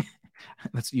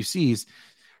 that's you see he's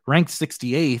ranked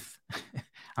 68th.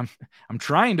 I'm I'm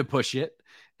trying to push it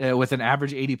with an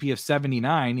average ADP of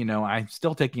 79. I'm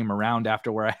still taking him around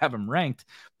after where I have him ranked,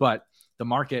 but the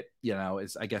market,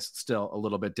 is I guess still a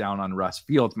little bit down on Russ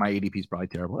Fields. My ADP is probably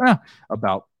terrible.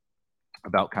 About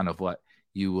kind of what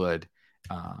you would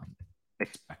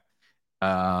expect.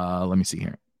 Let me see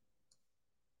here.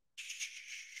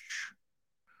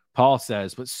 Paul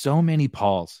says, but so many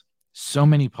Pauls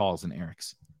and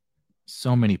Erics.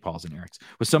 So many Pauls and Erics.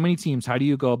 With so many teams, how do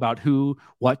you go about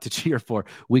what to cheer for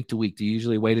week to week? Do you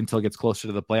usually wait until it gets closer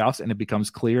to the playoffs and it becomes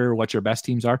clear what your best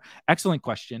teams are? Excellent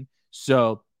question.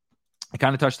 So I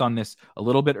kind of touched on this a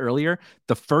little bit earlier.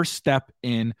 The first step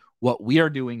in what we are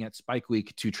doing at Spike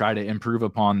Week to try to improve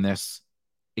upon this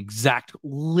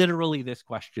literally this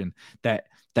question that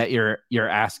you're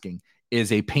asking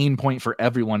is a pain point for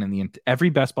everyone every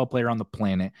best ball player on the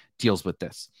planet deals with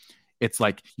this. It's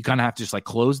like you kind of have to just like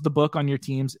close the book on your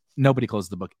teams. Nobody closes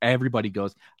the book. Everybody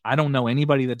goes. I don't know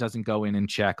anybody that doesn't go in and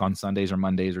check on Sundays or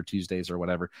Mondays or Tuesdays or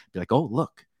whatever. Be like, oh,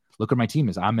 look what my team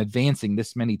is. I'm advancing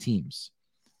this many teams,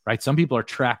 right? Some people are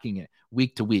tracking it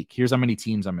week to week. Here's how many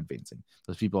teams I'm advancing.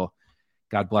 Those people,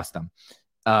 God bless them.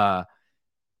 But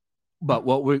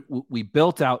what we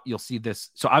built out, you'll see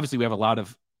this. So obviously we have a lot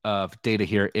of data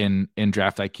here in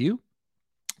Draft IQ,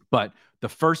 but the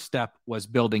first step was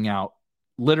building out,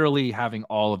 literally having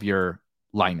all of your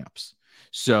lineups.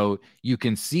 So you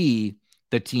can see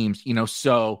the teams,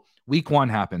 so week 1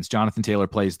 happens. Jonathan Taylor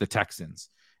plays the Texans.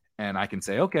 And I can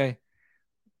say, okay,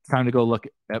 it's time to go look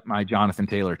at my Jonathan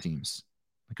Taylor teams.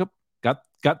 Like, oh,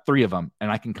 got 3 of them.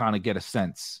 And I can kind of get a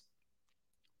sense,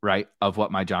 right, of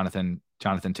what my Jonathan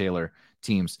Taylor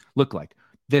teams look like.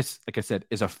 This, like I said,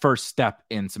 is a first step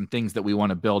in some things that we want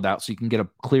to build out so you can get a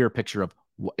clear picture of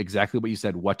exactly what you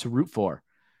said, what to root for.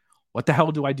 What the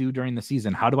hell do I do during the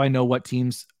season? How do I know what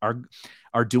teams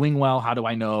are doing well? How do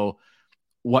I know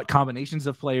what combinations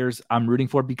of players I'm rooting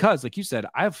for? Because like you said,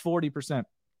 I have 40%,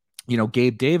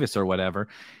 Gabe Davis or whatever.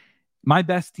 My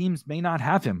best teams may not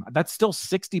have him. That's still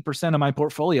 60% of my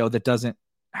portfolio that doesn't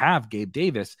have Gabe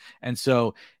Davis. And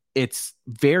so it's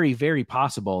very, very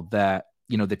possible that,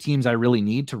 the teams I really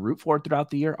need to root for throughout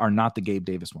the year are not the Gabe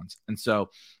Davis ones. And so,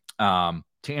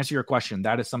 to answer your question,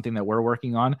 that is something that we're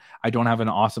working on. I don't have an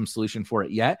awesome solution for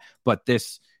it yet, but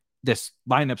this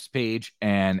lineups page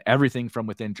and everything from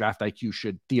within Draft IQ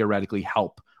should theoretically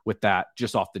help with that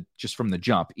just from the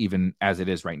jump, even as it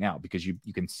is right now, because you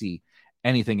can see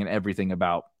anything and everything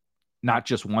about not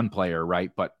just one player,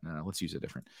 right? But let's use a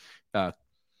different.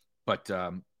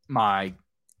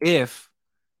 If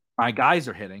my guys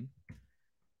are hitting,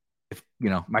 if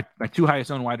my 2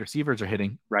 highest owned wide receivers are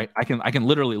hitting, right, I can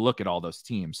literally look at all those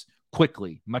teams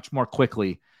quickly, much more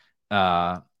quickly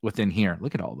within here.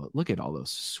 Look at all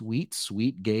those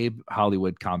sweet Gabe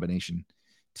Hollywood combination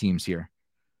teams here.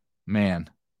 Man,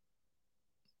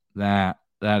 that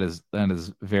is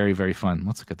very, very fun.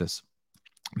 Let's look at this.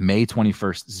 May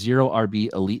 21st, 0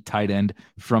 RB elite tight end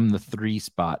from the 3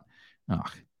 spot. Oh,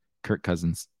 Kirk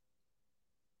Cousins.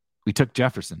 We took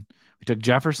Jefferson,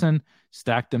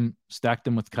 stacked him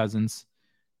with Cousins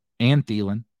and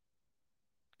Thielen.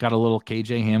 Got a little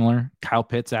KJ Hamler, Kyle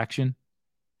Pitts action.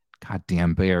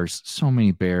 Goddamn Bears. So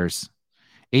many Bears.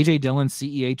 AJ Dillon,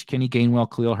 CEH, Kenny Gainwell,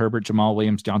 Khalil Herbert, Jamal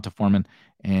Williams, Jonta Foreman,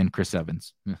 and Chris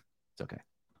Evans. It's okay.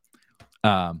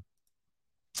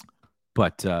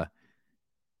 But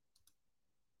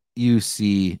you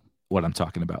see what I'm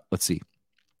talking about. Let's see.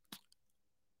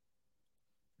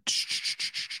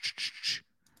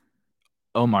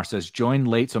 Omar says, joined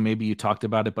late, so maybe you talked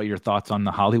about it, but your thoughts on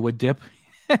the Hollywood dip?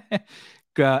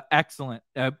 Excellent.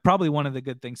 Probably one of the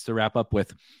good things to wrap up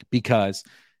with, because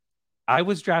I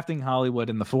was drafting Hollywood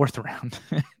in the 4th round.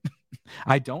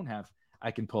 I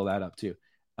can pull that up too.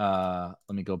 Let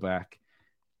me go back.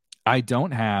 I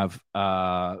don't have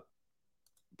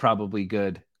probably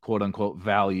good quote unquote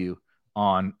value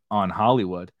on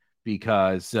Hollywood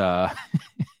because I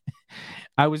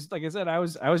was, like I said, I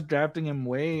was drafting him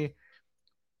way.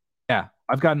 Yeah,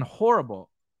 I've gotten horrible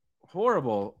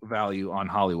value on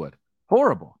Hollywood.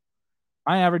 Horrible.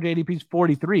 My average ADP is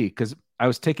 43 because I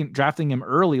was drafting him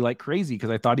early like crazy because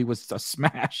I thought he was a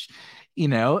smash,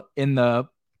 in the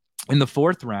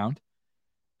 4th round,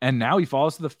 and now he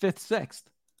falls to the 5th, 6th,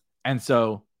 and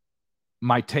so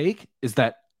my take is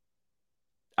that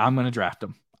I'm going to draft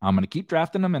him. I'm going to keep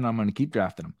drafting him, and I'm going to keep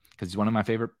drafting him because he's one of my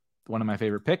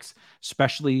favorite picks,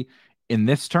 especially in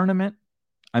this tournament.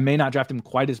 I may not draft him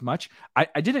quite as much.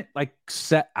 I didn't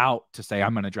set out to say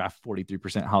I'm going to draft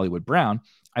 43% Hollywood Brown.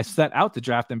 I set out to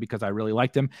draft him because I really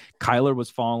liked him. Kyler was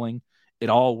falling it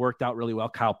all worked out really well.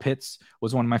 Kyle Pitts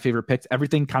was one of my favorite picks.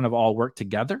 Everything kind of all worked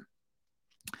together.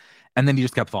 And then he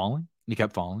just kept falling. He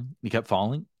kept falling. He kept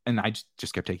falling. And I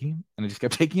just kept taking him. And I just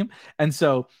kept taking him. And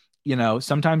so,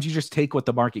 sometimes you just take what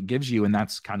the market gives you. And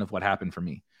that's kind of what happened for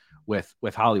me with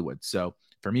Hollywood. So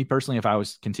for me personally, if I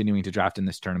was continuing to draft in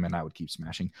this tournament, I would keep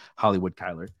smashing Hollywood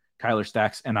Kyler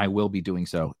stacks. And I will be doing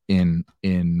so in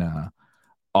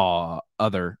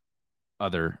other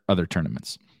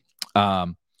tournaments.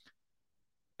 Again,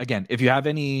 if you have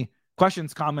any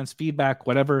questions, comments, feedback,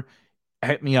 whatever,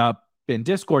 hit me up in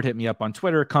Discord, hit me up on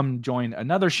Twitter, come join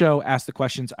another show, ask the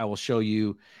questions. I will show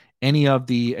you any of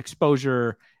the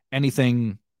exposure,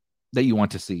 anything that you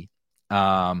want to see.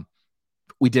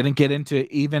 We didn't get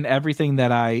into even everything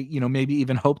that I, maybe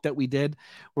even hoped that we did.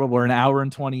 We're an hour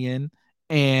and 20 in,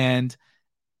 and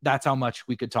that's how much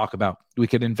we could talk about. We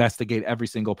could investigate every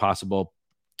single possible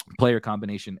player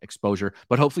combination exposure,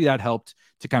 but hopefully that helped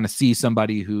to kind of see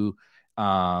somebody who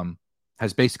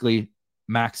has basically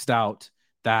maxed out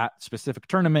that specific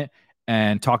tournament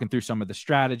and talking through some of the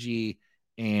strategy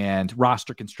and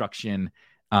roster construction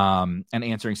and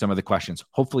answering some of the questions.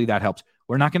 Hopefully that helped.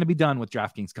 We're not going to be done with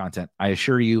DraftKings content. I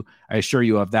assure you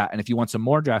of that. And if you want some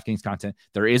more DraftKings content,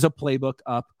 there is a playbook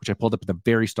up, which I pulled up at the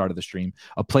very start of the stream,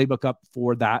 a playbook up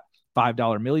for that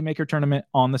 $5 Millie Maker tournament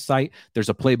on the site. There's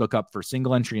a playbook up for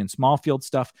single entry and small field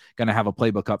stuff. Going to have a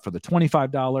playbook up for the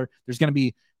 $25. There's going to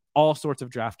be all sorts of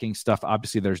DraftKings stuff.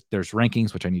 Obviously, there's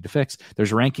rankings, which I need to fix.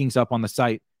 There's rankings up on the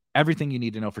site. Everything you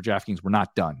need to know for DraftKings. We're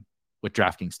not done with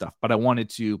DraftKings stuff, but I wanted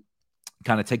to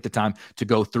kind of take the time to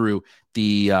go through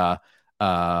the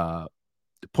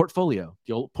portfolio,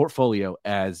 the old portfolio,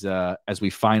 as we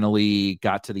finally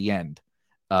got to the end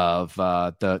of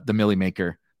the Millie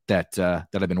Maker that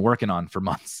I've been working on for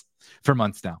months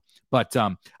now. But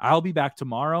I'll be back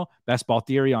tomorrow. Best Ball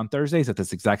Theory on Thursdays at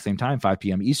this exact same time, 5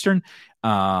 p.m. Eastern.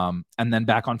 And then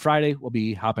back on Friday, we'll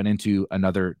be hopping into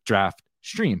another draft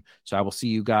stream. So I will see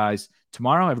you guys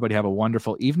tomorrow. Everybody have a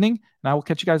wonderful evening, and I will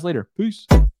catch you guys later. Peace.